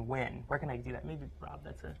how and when? Where can I do that? Maybe, Rob,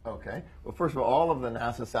 that's it. Okay. Well, first of all of the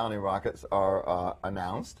NASA sounding rockets are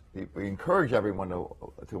announced. We encourage everyone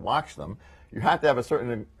to watch them. You have to have a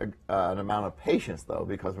certain an amount of patience, though,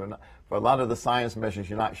 because for a lot of the science missions,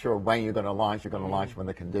 you're not sure when you're going to launch. You're going to launch when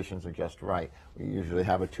the conditions are just right. We usually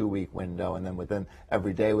have a 2-week window, and then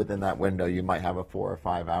every day within that window, you might have a 4 or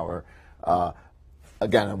 5 hour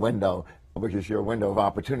again, a window, which is your window of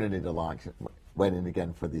opportunity to launch, waiting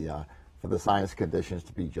again for the science conditions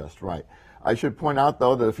to be just right. I should point out,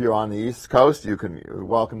 though, that if you're on the East Coast, you're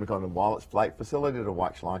welcome to go to Wallops Flight Facility to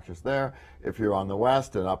watch launches there. If you're on the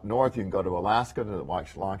West and up north, you can go to Alaska to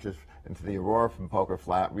watch launches into the Aurora from Poker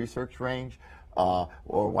Flat Research Range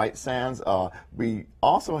or White Sands. We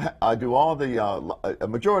also do all a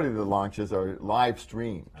majority of the launches are live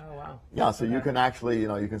streamed. Oh, wow. Yeah, so you can actually,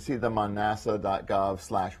 you can see them on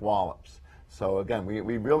nasa.gov/Wallops. So again,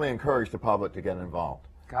 we really encourage the public to get involved.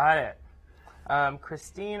 Got it.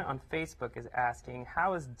 Christine on Facebook is asking,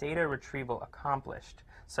 how is data retrieval accomplished?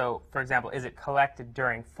 So, for example, is it collected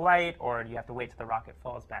during flight, or do you have to wait till the rocket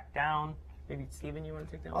falls back down? Maybe, Stephen, you want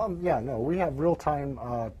to take that one? Yeah, no, we have real-time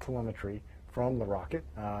telemetry from the rocket.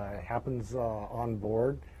 It happens on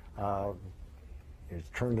board. It's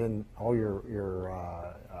turned in all your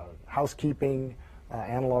housekeeping,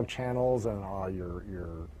 analog channels, and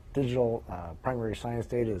your digital primary science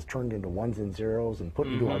data is turned into ones and zeros and put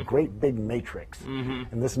into a great big matrix.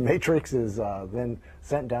 And this matrix is then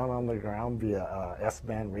sent down on the ground via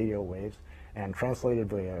S-band radio waves and translated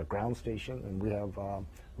via a ground station. And we have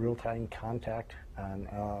real-time contact. And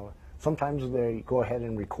sometimes they go ahead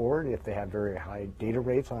and record if they have very high data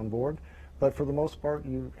rates on board. But for the most part,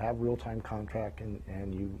 you have real-time contact,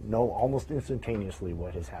 and you know almost instantaneously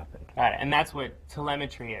what has happened. Got it. And that's what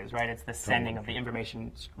telemetry is, right? It's the sending of the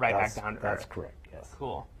information back down to Earth. That's correct, yes.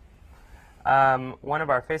 Cool. One of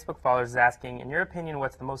our Facebook followers is asking, in your opinion,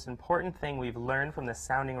 what's the most important thing we've learned from the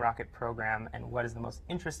Sounding Rocket program, and what is the most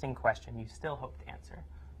interesting question you still hope to answer?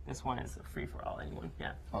 This one is free for all, anyone.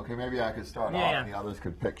 Yeah. Okay, maybe I could start Yeah, off yeah. and the others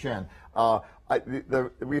could pitch in.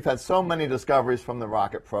 We've had so many discoveries from the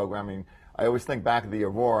rocket program. I mean, I always think back to the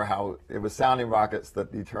Aurora, how it was sounding rockets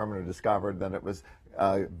that determined or discovered that it was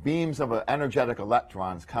beams of energetic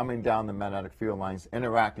electrons coming down the magnetic field lines,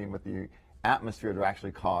 interacting with the atmosphere to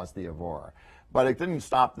actually cause the Aurora. But it didn't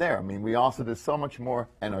stop there. I mean, we also did so much more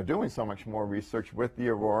and are doing so much more research with the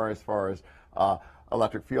Aurora as far as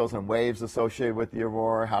electric fields and waves associated with the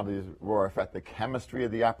Aurora, how does the Aurora affect the chemistry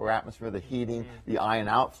of the upper atmosphere, the heating, the ion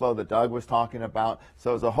outflow that Doug was talking about.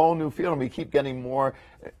 So it's a whole new field, and we keep getting more,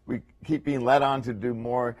 we keep being led on to do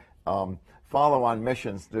more follow-on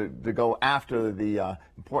missions to go after the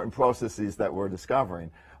important processes that we're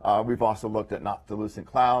discovering. We've also looked at noctilucent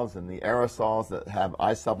clouds and the aerosols that have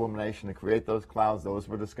ice sublimation to create those clouds. Those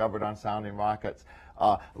were discovered on sounding rockets.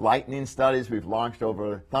 Lightning studies we've launched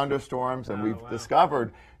over thunderstorms, and we've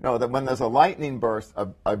discovered that when there's a lightning burst,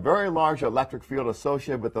 a very large electric field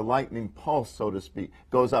associated with the lightning pulse, so to speak,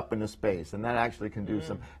 goes up into space, and that actually can do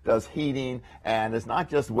does heating, and it's not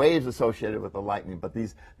just waves associated with the lightning, but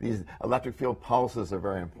these electric field pulses are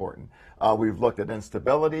very important. We've looked at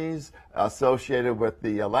instabilities associated with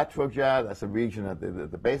the electrojet. That's a region at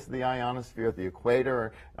the base of the ionosphere, at the equator,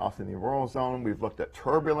 and also in the auroral zone. We've looked at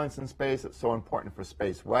turbulence in space. It's so important for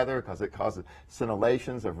space weather because it causes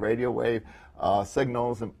scintillations of radio wave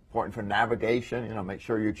signals, important for navigation. Make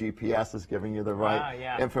sure your GPS is giving you the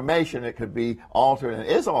right information. It could be altered, and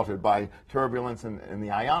is altered by turbulence in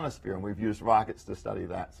the ionosphere, and we've used rockets to study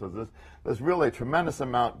that. So there's really a tremendous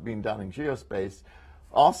amount being done in geospace.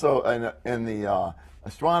 Also, in the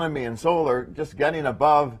astronomy and solar, just getting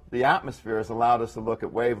above the atmosphere has allowed us to look at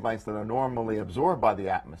wavelengths that are normally absorbed by the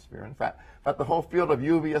atmosphere. In fact, the whole field of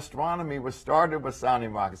UV astronomy was started with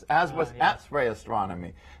sounding rockets, as was X-ray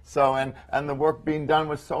astronomy. So, and the work being done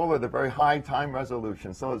with solar, the very high time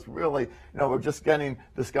resolution. So it's really, we're just getting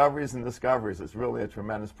discoveries and discoveries. It's really a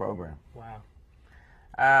tremendous program.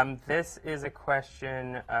 Wow. This is a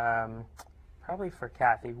question probably for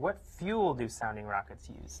Kathy. What fuel do sounding rockets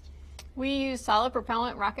use? We use solid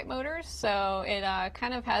propellant rocket motors, so it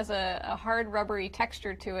kind of has a hard rubbery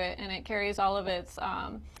texture to it, and it carries all of its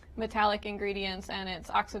metallic ingredients and its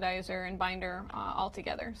oxidizer and binder all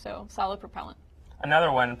together, so solid propellant.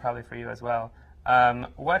 Another one probably for you as well.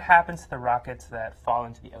 What happens to the rockets that fall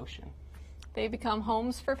into the ocean? They become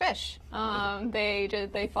homes for fish.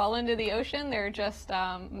 They fall into the ocean. They're just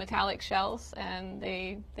metallic shells, and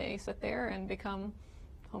they sit there and become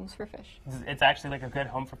homes for fish. It's actually like a good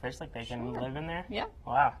home for fish, like they can live in there? Yeah.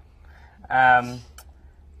 Wow.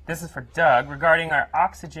 This is for Doug. Regarding our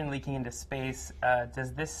oxygen leaking into space,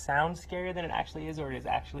 does this sound scarier than it actually is, or it is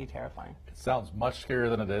actually terrifying? It sounds much scarier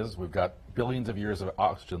than it is. We've got billions of years of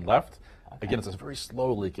oxygen left. Okay. Again, it's a very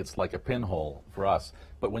slow leak. It's like a pinhole for us.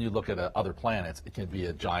 But when you look at other planets, it can be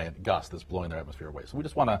a giant gust that's blowing their atmosphere away. So we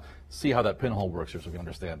just want to see how that pinhole works here so we can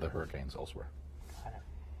understand the hurricanes elsewhere.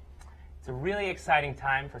 It's a really exciting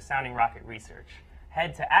time for sounding rocket research.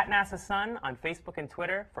 Head to @NASA-Sun on Facebook and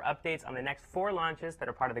Twitter for updates on the next 4 launches that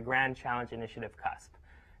are part of the Grand Challenge Initiative CUSP.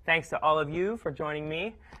 Thanks to all of you for joining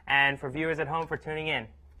me, and for viewers at home for tuning in.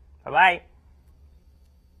 Bye-bye.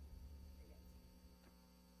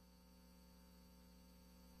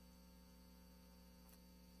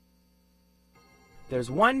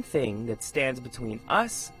 There's one thing that stands between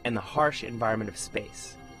us and the harsh environment of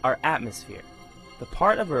space, our atmosphere, the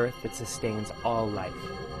part of Earth that sustains all life.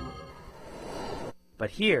 But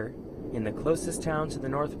here, in the closest town to the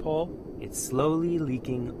North Pole, it's slowly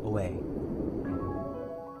leaking away.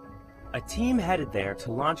 A team headed there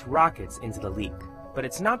to launch rockets into the leak, but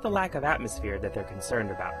it's not the lack of atmosphere that they're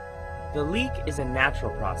concerned about. The leak is a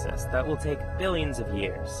natural process that will take billions of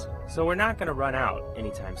years, so we're not going to run out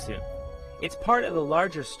anytime soon. It's part of the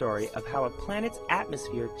larger story of how a planet's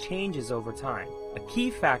atmosphere changes over time, a key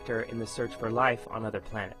factor in the search for life on other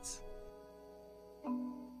planets.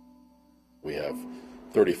 We have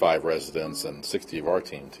 35 residents and 60 of our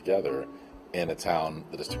team together in a town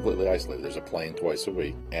that is completely isolated. There's a plane twice a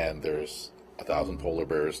week, and there's 1,000 polar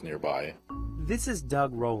bears nearby. This is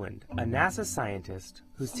Doug Rowland, a NASA scientist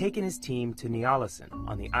who's taken his team to Ny-Ålesund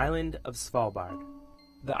on the island of Svalbard.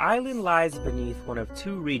 The island lies beneath one of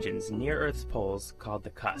 2 regions near Earth's poles called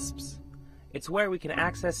the cusps. It's where we can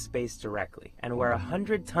access space directly, and where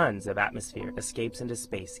 100 tons of atmosphere escapes into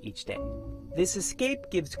space each day. This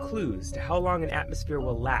escape gives clues to how long an atmosphere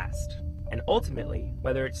will last, and ultimately,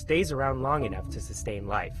 whether it stays around long enough to sustain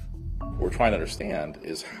life. What we're trying to understand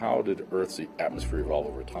is how did Earth's atmosphere evolve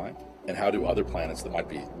over time? And how do other planets that might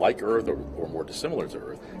be like Earth or more dissimilar to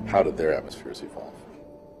Earth, how did their atmospheres evolve?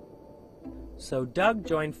 So Doug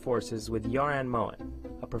joined forces with Göran Moen,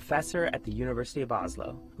 a professor at the University of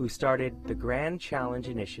Oslo, who started the Grand Challenge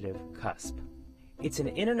Initiative, CUSP. It's an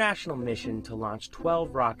international mission to launch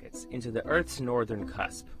 12 rockets into the Earth's northern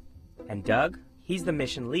cusp. And Doug, he's the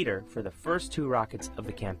mission leader for the first 2 rockets of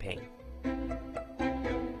the campaign.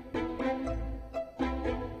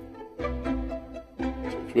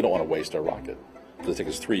 We don't want to waste our rocket. It'll take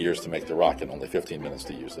us 3 years to make the rocket and only 15 minutes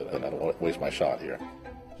to use it, and I don't want to waste my shot here.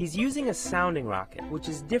 He's using a sounding rocket, which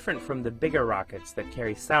is different from the bigger rockets that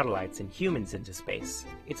carry satellites and humans into space.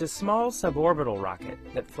 It's a small suborbital rocket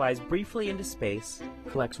that flies briefly into space,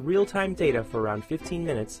 collects real-time data for around 15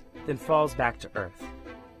 minutes, then falls back to Earth.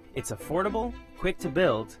 It's affordable, quick to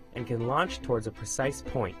build, and can launch towards a precise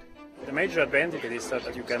point. The major advantage is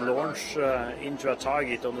that you can launch into a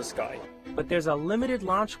target on the sky. But there's a limited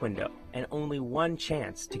launch window and only one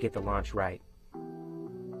chance to get the launch right.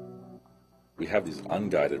 We have these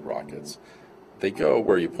unguided rockets. They go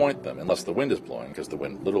where you point them, unless the wind is blowing, because the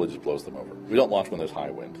wind literally just blows them over. We don't launch when there's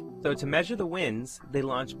high wind. So to measure the winds, they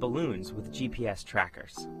launch balloons with GPS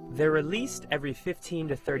trackers. They're released every 15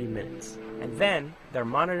 to 30 minutes, and then they're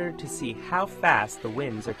monitored to see how fast the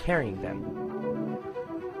winds are carrying them.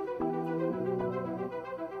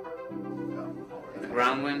 The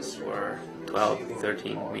ground winds were 12,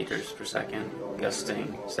 13 meters per second,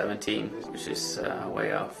 gusting 17, which is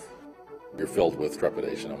way off. You're filled with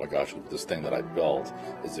trepidation. Oh my gosh, this thing that I built,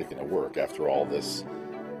 is it going to work after all this?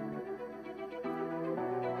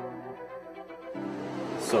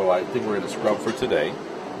 So I think we're going to scrub for today.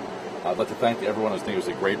 I'd like to thank everyone who thinks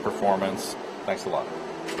it was a great performance. Thanks a lot.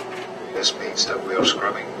 This means that we are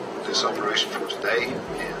scrubbing this operation for today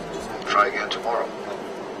and we'll try again tomorrow.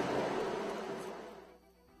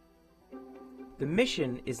 The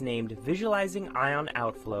mission is named Visualizing Ion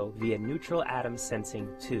Outflow via Neutral Atom Sensing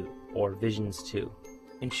 2, or VISIONS 2.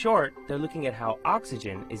 In short, they're looking at how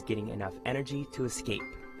oxygen is getting enough energy to escape.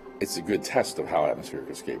 It's a good test of how atmospheric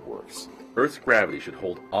escape works. Earth's gravity should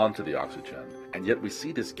hold onto the oxygen, and yet we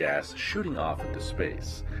see this gas shooting off into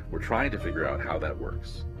space. We're trying to figure out how that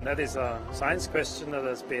works. That is a science question that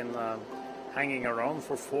has been hanging around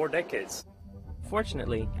for 4 decades.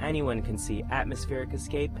 Fortunately, anyone can see atmospheric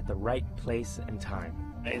escape at the right place and time.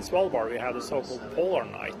 In Svalbard we have the so-called polar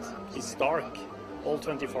night. It's dark all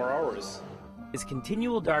 24 hours. This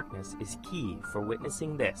continual darkness is key for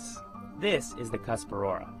witnessing this. This is the cusp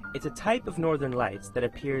aurora. It's a type of northern lights that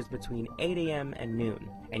appears between 8 a.m. and noon,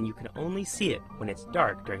 and you can only see it when it's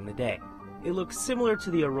dark during the day. It looks similar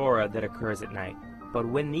to the aurora that occurs at night, but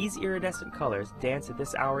when these iridescent colors dance at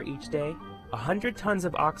this hour each day, 100 tons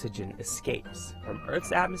of oxygen escapes from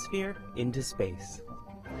Earth's atmosphere into space.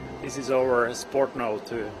 This is our sport now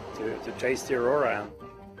to chase the aurora.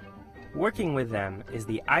 Working with them is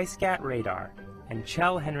the iSCAT radar and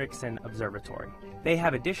Kjell Henriksen Observatory. They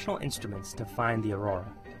have additional instruments to find the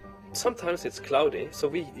aurora. Sometimes it's cloudy, so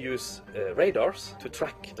we use radars to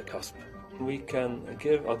track the cusp. We can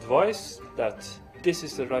give advice that this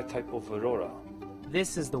is the right type of aurora.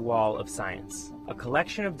 This is the Wall of Science, a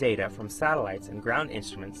collection of data from satellites and ground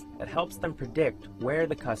instruments that helps them predict where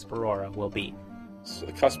the cusp aurora will be. So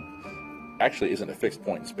the cusp actually isn't a fixed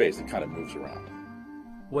point in space, it kind of moves around.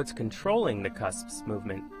 What's controlling the cusp's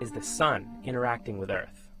movement is the sun interacting with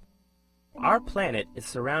Earth. Our planet is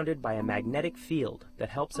surrounded by a magnetic field that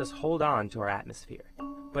helps us hold on to our atmosphere.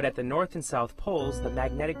 But at the north and south poles, the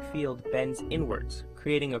magnetic field bends inwards,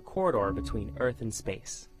 creating a corridor between Earth and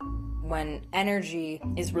space. When energy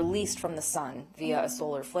is released from the sun via a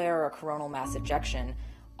solar flare or coronal mass ejection,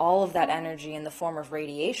 all of that energy in the form of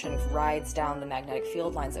radiation rides down the magnetic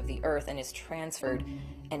field lines of the Earth and is transferred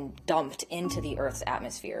and dumped into the Earth's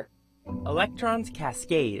atmosphere. Electrons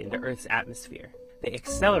cascade into Earth's atmosphere. They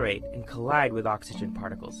accelerate and collide with oxygen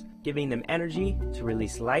particles, giving them energy to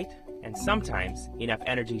release light and sometimes enough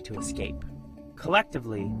energy to escape.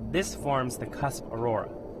 Collectively, this forms the cusp aurora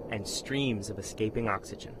and streams of escaping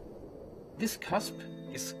oxygen. This cusp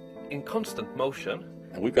is in constant motion.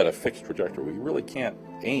 And we've got a fixed trajectory. We really can't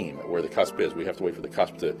aim at where the cusp is. We have to wait for the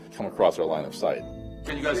cusp to come across our line of sight.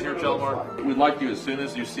 Can you guys hear Jelmar? We'd like you, as soon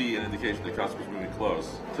as you see an indication the cusp is moving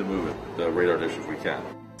close, to move it, the radar dish if we can.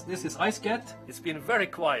 This is iSCAT. It's been very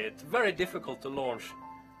quiet, very difficult to launch.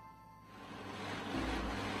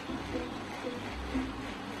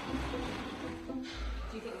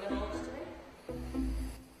 Do you think we'll launch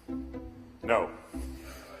today? No.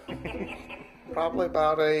 Probably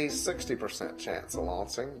about a 60% chance of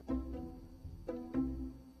launching.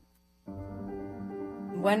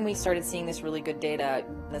 When we started seeing this really good data,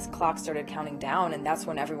 this clock started counting down, and that's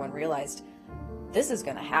when everyone realized this is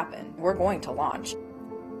going to happen. We're going to launch.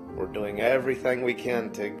 We're doing everything we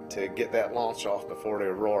can to get that launch off before the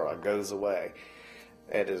aurora goes away.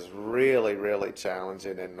 It is really, really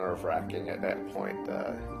challenging and nerve-wracking at that point.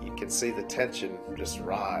 You can see the tension just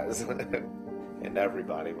rise in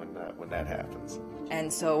everybody when that happens.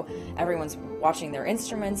 And so everyone's watching their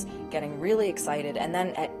instruments, getting really excited, and then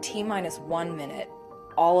at T-minus 1 minute,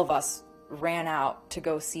 all of us ran out to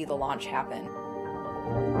go see the launch happen.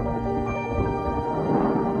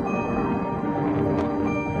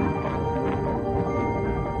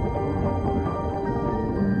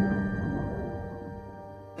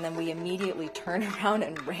 And then we immediately turned around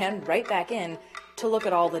and ran right back in to look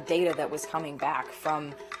at all the data that was coming back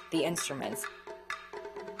from the instruments.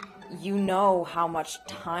 You know how much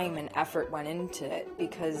time and effort went into it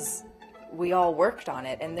because we all worked on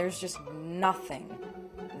it, and there's just nothing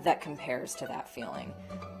that compares to that feeling.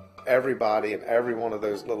 Everybody in every one of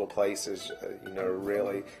those little places,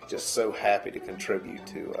 really just so happy to contribute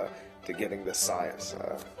to getting this science.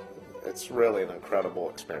 It's really an incredible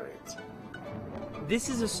experience. This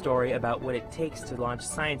is a story about what it takes to launch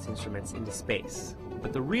science instruments into space,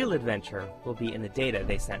 but the real adventure will be in the data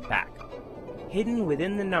they sent back. Hidden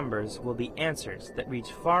within the numbers will be answers that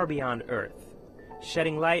reach far beyond Earth,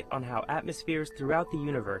 shedding light on how atmospheres throughout the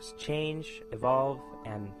universe change, evolve,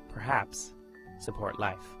 and perhaps support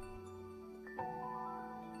life.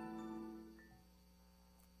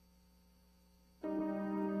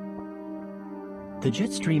 The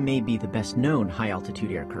jet stream may be the best known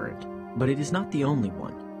high-altitude air current, but it is not the only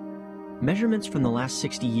one. Measurements from the last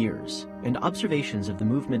 60 years and observations of the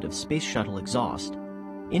movement of space shuttle exhaust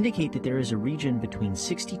indicate that there is a region between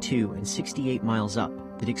 62 and 68 miles up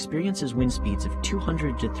that experiences wind speeds of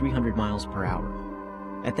 200 to 300 miles per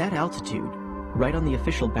hour. At that altitude, right on the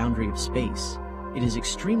official boundary of space, it is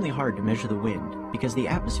extremely hard to measure the wind because the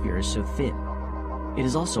atmosphere is so thin. It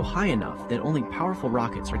is also high enough that only powerful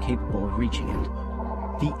rockets are capable of reaching it.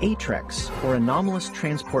 The ATREX, or Anomalous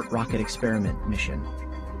Transport Rocket Experiment mission,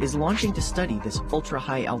 is launching to study this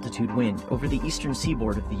ultra-high altitude wind over the eastern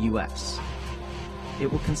seaboard of the U.S.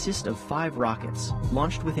 It will consist of 5 rockets,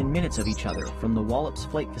 launched within minutes of each other from the Wallops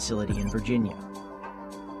Flight Facility in Virginia.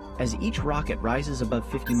 As each rocket rises above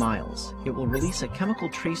 50 miles, it will release a chemical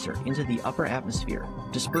tracer into the upper atmosphere,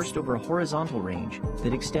 dispersed over a horizontal range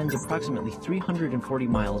that extends approximately 340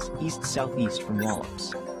 miles east-southeast from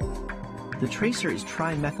Wallops. The tracer is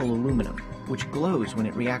trimethyl aluminum, which glows when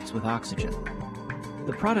it reacts with oxygen.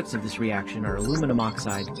 The products of this reaction are aluminum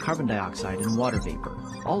oxide, carbon dioxide, and water vapor,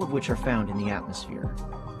 all of which are found in the atmosphere.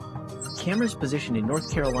 Cameras positioned in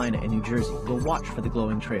North Carolina and New Jersey will watch for the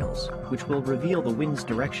glowing trails, which will reveal the wind's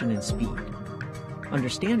direction and speed.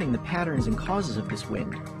 Understanding the patterns and causes of this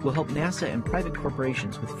wind will help NASA and private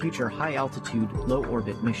corporations with future high-altitude,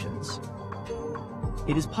 low-orbit missions.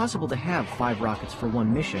 It is possible to have 5 rockets for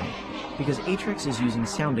one mission because ATREX is using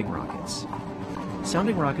sounding rockets.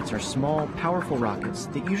 Sounding rockets are small, powerful rockets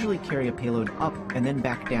that usually carry a payload up and then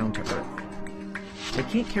back down to Earth. They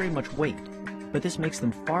can't carry much weight, but this makes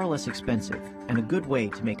them far less expensive and a good way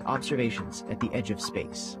to make observations at the edge of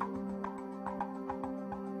space.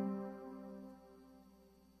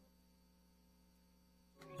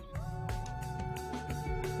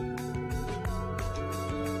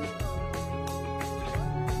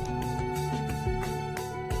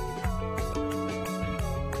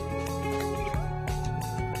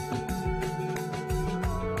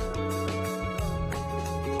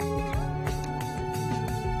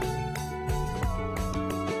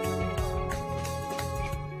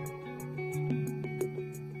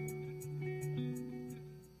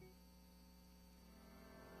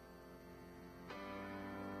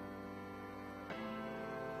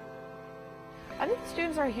 I think the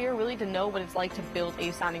students are here really to know what it's like to build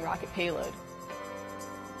a sounding rocket payload.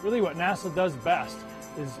 Really what NASA does best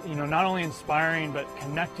is, not only inspiring, but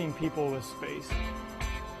connecting people with space.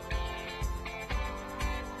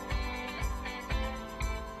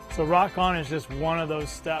 So Rock On is just one of those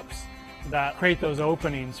steps that create those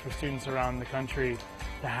openings for students around the country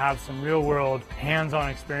to have some real-world, hands-on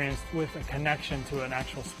experience with a connection to an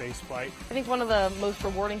actual space flight. I think one of the most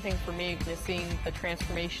rewarding things for me is seeing the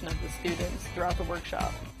transformation of the students throughout the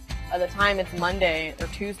workshop. By the time it's Monday or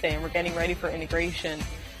Tuesday and we're getting ready for integration,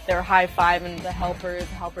 they're high-fiving the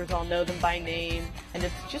helpers all know them by name, and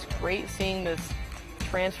it's just great seeing this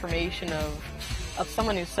transformation of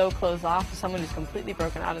someone who's so closed off to someone who's completely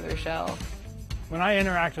broken out of their shell. When I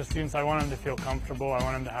interact with students, I want them to feel comfortable, I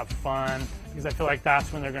want them to have fun, because I feel like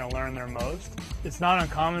that's when they're going to learn their most. It's not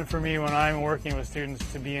uncommon for me when I'm working with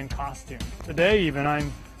students to be in costume. Today even,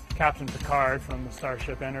 I'm Captain Picard from the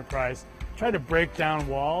Starship Enterprise. I try to break down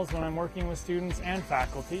walls when I'm working with students and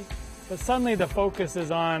faculty, but suddenly the focus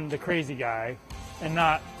is on the crazy guy and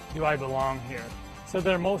not, do I belong here? So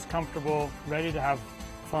they're most comfortable, ready to have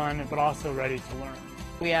fun, but also ready to learn.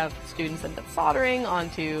 We have students that end up soldering on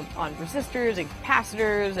resistors and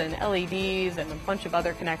capacitors and LEDs and a bunch of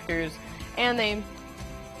other connectors, and they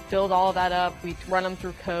build all of that up. We run them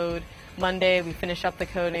through code. Monday, we finish up the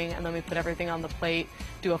coding, and then we put everything on the plate,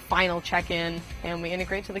 do a final check-in, and we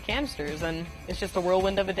integrate to the canisters, and it's just a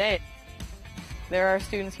whirlwind of a day. There are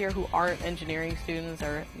students here who aren't engineering students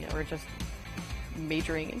or are just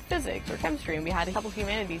majoring in physics or chemistry, and we had a couple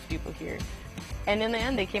humanities people here. And in the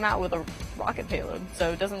end, they came out with a rocket payload,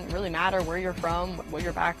 so it doesn't really matter where you're from, what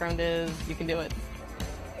your background is, you can do it.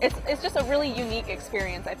 It's just a really unique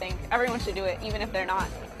experience, I think. Everyone should do it, even if they're not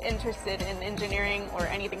interested in engineering or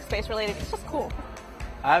anything space related. It's just cool.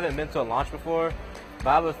 I haven't been to a launch before, but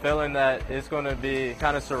I have a feeling that it's going to be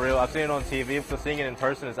kind of surreal. I've seen it on TV, so seeing it in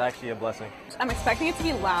person is actually a blessing. I'm expecting it to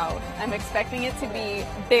be loud. I'm expecting it to be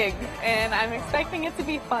big, and I'm expecting it to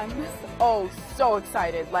be fun. Oh, so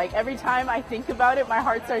excited. Like, every time I think about it, my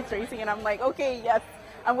heart starts racing, and I'm like, okay, yes,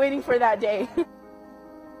 I'm waiting for that day.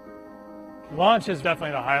 Launch is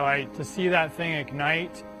definitely the highlight, to see that thing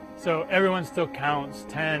ignite, so everyone still counts.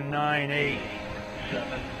 10, 9, 8.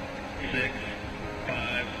 7, 6,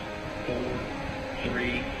 5, 4,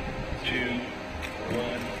 3, 2,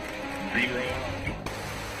 1, 0.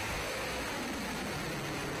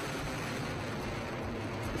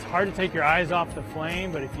 It's hard to take your eyes off the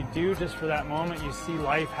flame, but if you do, just for that moment, you see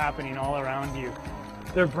life happening all around you.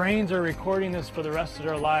 Their brains are recording this for the rest of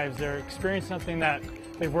their lives. They're experiencing something that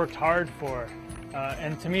they've worked hard for.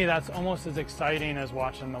 And to me, that's almost as exciting as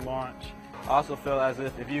watching the launch. I also feel as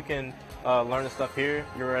if you can learn the stuff here,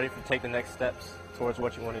 you're ready to take the next steps towards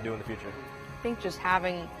what you want to do in the future. I think just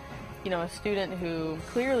having, a student who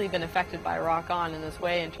clearly been affected by Rock On in this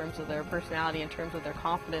way in terms of their personality, in terms of their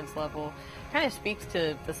confidence level, kind of speaks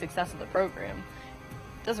to the success of the program.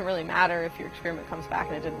 It doesn't really matter if your experiment comes back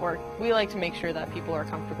and it didn't work. We like to make sure that people are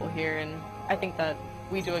comfortable here, and I think that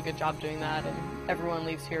we do a good job doing that, and everyone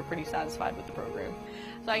leaves here pretty satisfied with the program.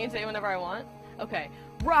 So I can say whenever I want. Okay,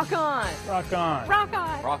 rock on! Rock on! Rock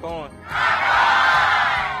on! Rock on!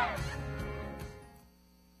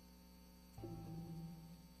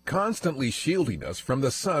 Constantly shielding us from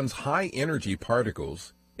the sun's high-energy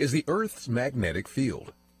particles is the Earth's magnetic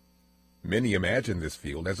field. Many imagine this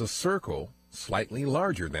field as a circle slightly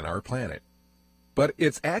larger than our planet, but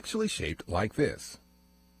it's actually shaped like this.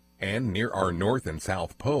 And near our north and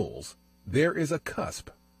south poles, there is a cusp,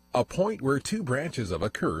 a point where two branches of a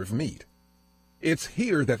curve meet. It's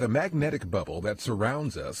here that the magnetic bubble that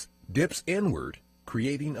surrounds us dips inward,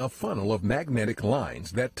 creating a funnel of magnetic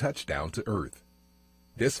lines that touch down to Earth.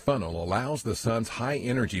 This funnel allows the sun's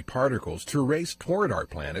high-energy particles to race toward our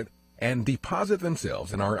planet and deposit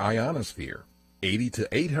themselves in our ionosphere, 80 to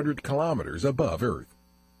 800 kilometers above Earth.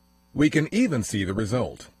 We can even see the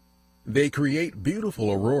result. They create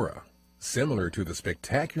beautiful aurora, similar to the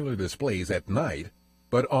spectacular displays at night,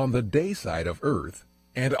 but on the day side of Earth,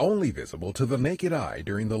 and only visible to the naked eye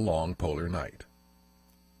during the long polar night.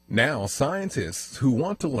 Now, scientists who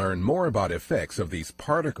want to learn more about effects of these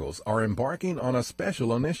particles are embarking on a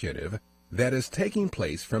special initiative that is taking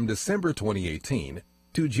place from December 2018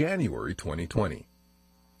 to January 2020.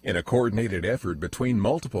 In a coordinated effort between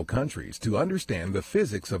multiple countries to understand the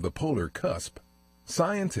physics of the polar cusp,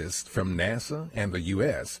 scientists from NASA and the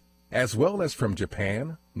U.S., as well as from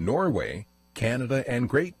Japan, Norway, Canada, and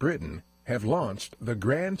Great Britain, have launched the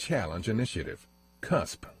Grand Challenge Initiative,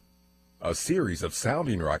 CUSP, a series of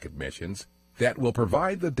sounding rocket missions that will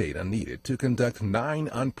provide the data needed to conduct 9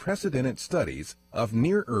 unprecedented studies of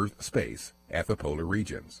near-Earth space at the polar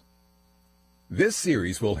regions. This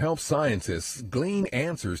series will help scientists glean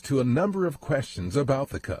answers to a number of questions about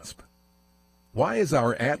the cusp. Why is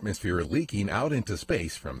our atmosphere leaking out into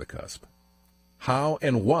space from the cusp? How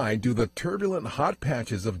and why do the turbulent hot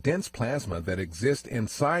patches of dense plasma that exist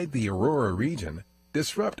inside the aurora region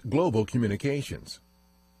disrupt global communications?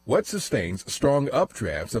 What sustains strong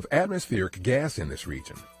updrafts of atmospheric gas in this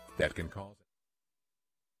region that can cause